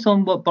relies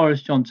on what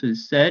Boris Johnson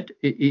has said.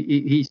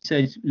 He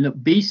says,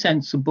 look, be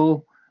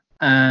sensible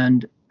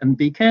and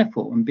be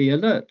careful and be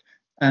alert.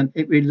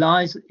 It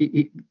relies.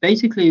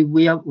 Basically,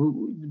 we are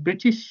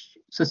British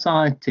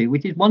society,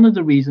 which is one of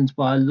the reasons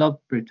why I love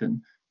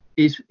Britain,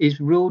 is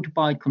ruled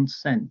by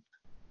consent.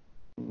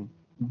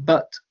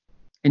 But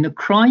in a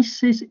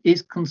crisis,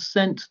 is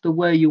consent the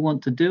way you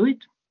want to do it?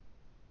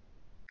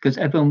 Because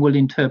everyone will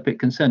interpret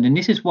consent. And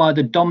this is why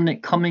the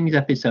Dominic Cummings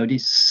episode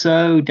is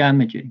so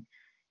damaging.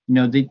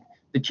 The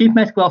Chief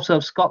Medical Officer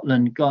of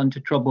Scotland got into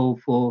trouble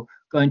for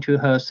going to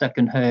her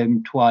second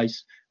home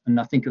twice, and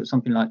I think it was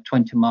something like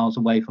 20 miles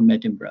away from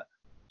Edinburgh.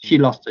 She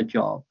lost her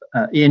job.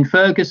 Ian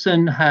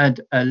Ferguson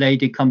had a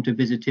lady come to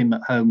visit him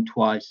at home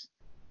twice,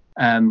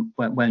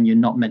 when you're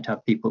not meant to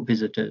have people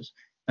visitors.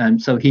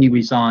 So he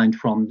resigned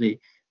from the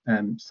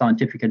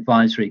Scientific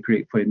Advisory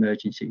Group for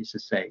Emergencies, the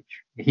SAGE.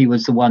 He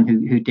was the one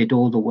who did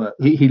all the work.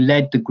 He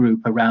led the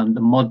group around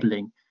the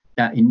modelling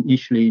that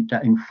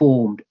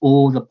informed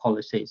all the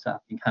policies that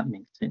have been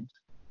happening since.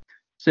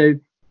 So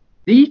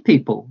these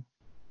people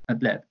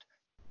have left.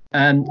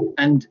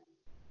 And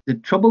the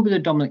trouble with the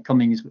Dominic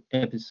Cummings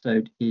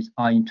episode is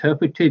I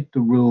interpreted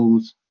the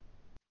rules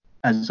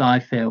as I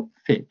felt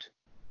fit.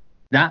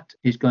 That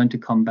is going to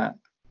come back.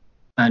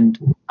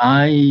 And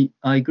I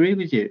agree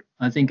with you.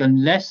 I think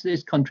unless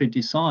this country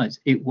decides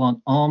it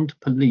wants armed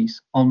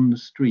police on the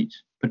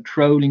streets,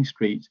 patrolling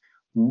streets,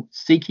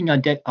 seeking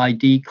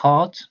ID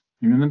cards.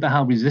 You remember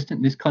how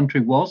resistant this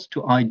country was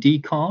to ID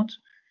cards?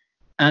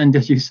 And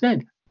as you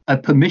said, a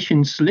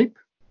permission slip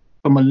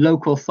from a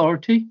local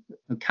authority,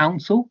 a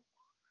council,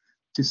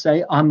 to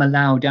say I'm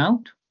allowed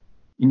out.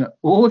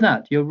 All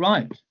that, you're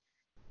right.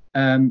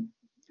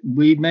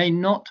 We may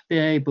not be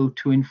able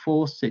to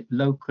enforce it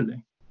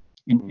locally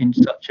in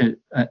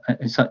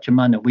such a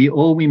manner.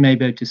 All we may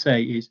be able to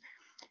say is,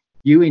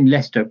 you in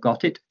Leicester have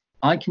got it.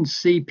 I can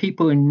see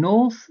people in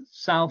North,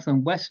 South,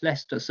 and West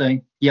Leicester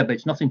saying, yeah, but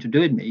it's nothing to do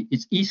with me.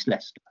 It's East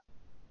Leicester.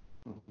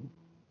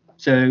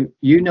 So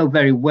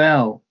very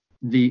well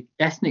the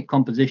ethnic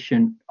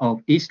composition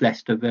of East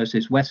Leicester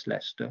versus West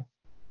Leicester,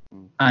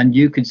 and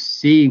you could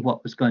see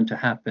what was going to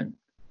happen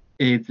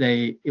if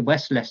a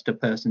West Leicester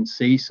person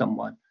sees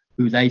someone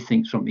who they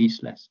think's from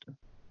East Leicester.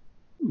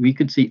 We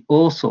could see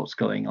all sorts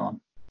going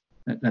on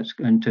that's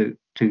going to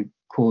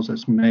cause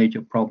us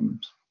major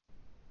problems.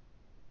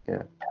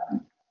 Yeah.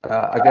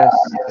 I guess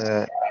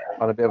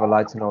on a bit of a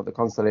lighter note, the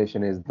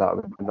consolation is that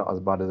we're not as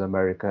bad as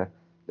America.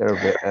 They're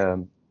a bit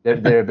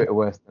they're a bit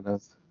worse than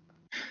us.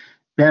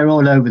 They're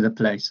all over the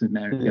place,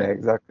 America. Yeah,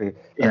 exactly.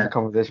 That's a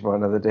conversation for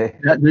another day.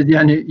 To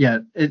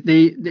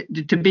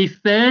be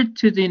fair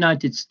to the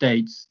United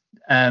States,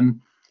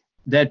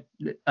 that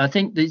I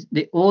think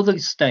all the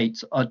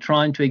states are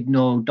trying to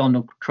ignore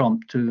Donald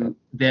Trump to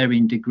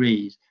varying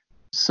degrees.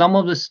 Some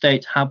of the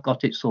states have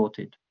got it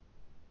sorted.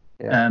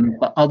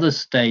 But other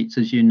states,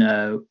 as you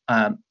know,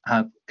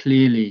 have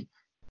clearly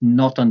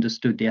not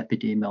understood the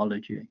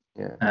epidemiology.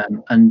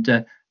 And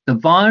the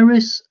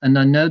virus, and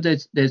I know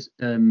there's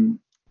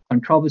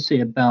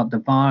controversy about the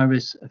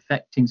virus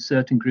affecting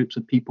certain groups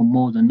of people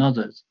more than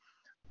others.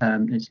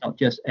 It's not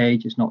just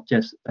age, it's not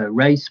just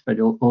race, but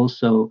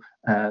also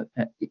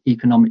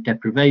economic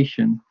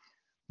deprivation.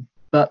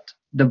 But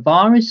the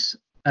virus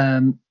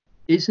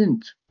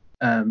isn't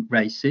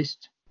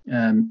racist,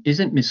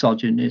 isn't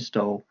misogynist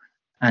or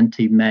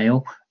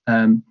anti-male,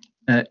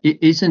 it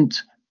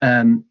isn't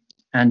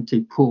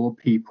anti-poor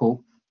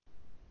people.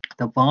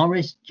 The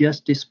virus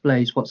just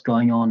displays what's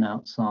going on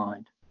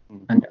outside,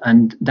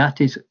 and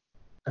that is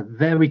a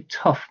very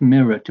tough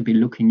mirror to be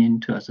looking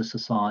into as a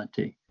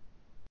society.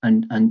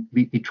 And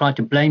we try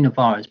to blame the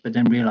virus, but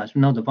then realize,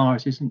 no, the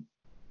virus isn't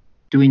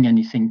doing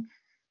anything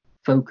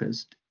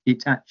focused.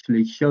 It's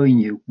actually showing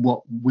you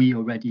what we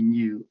already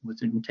knew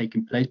was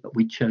taking place, but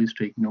we chose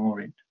to ignore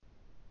it.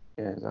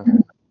 Yeah, exactly.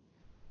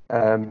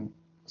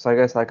 So I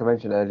guess, like I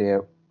mentioned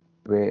earlier,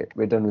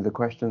 we're done with the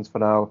questions for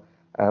now.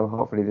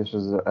 Hopefully this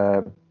was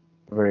a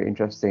very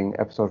interesting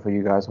episode for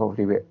you guys.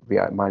 Hopefully we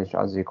managed to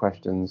answer your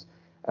questions.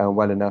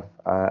 well enough.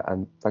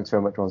 And thanks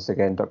very much once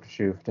again, Dr.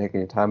 Shu, for taking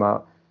your time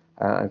out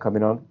and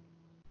coming on.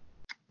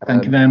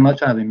 Thank you very much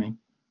for having me.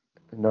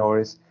 No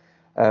worries.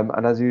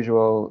 And as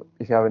usual,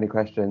 if you have any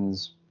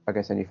questions, I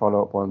guess any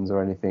follow-up ones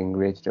or anything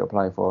related to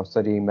applying for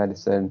studying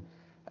medicine,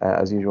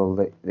 as usual,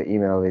 the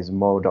email is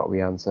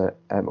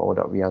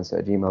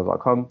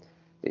mo.weanswer@gmail.com.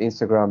 The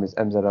Instagram is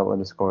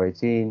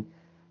mzl_18.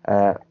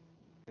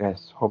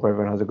 Yes, hope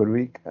everyone has a good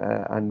week,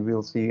 and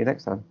we'll see you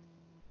next time.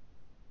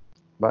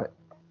 Bye.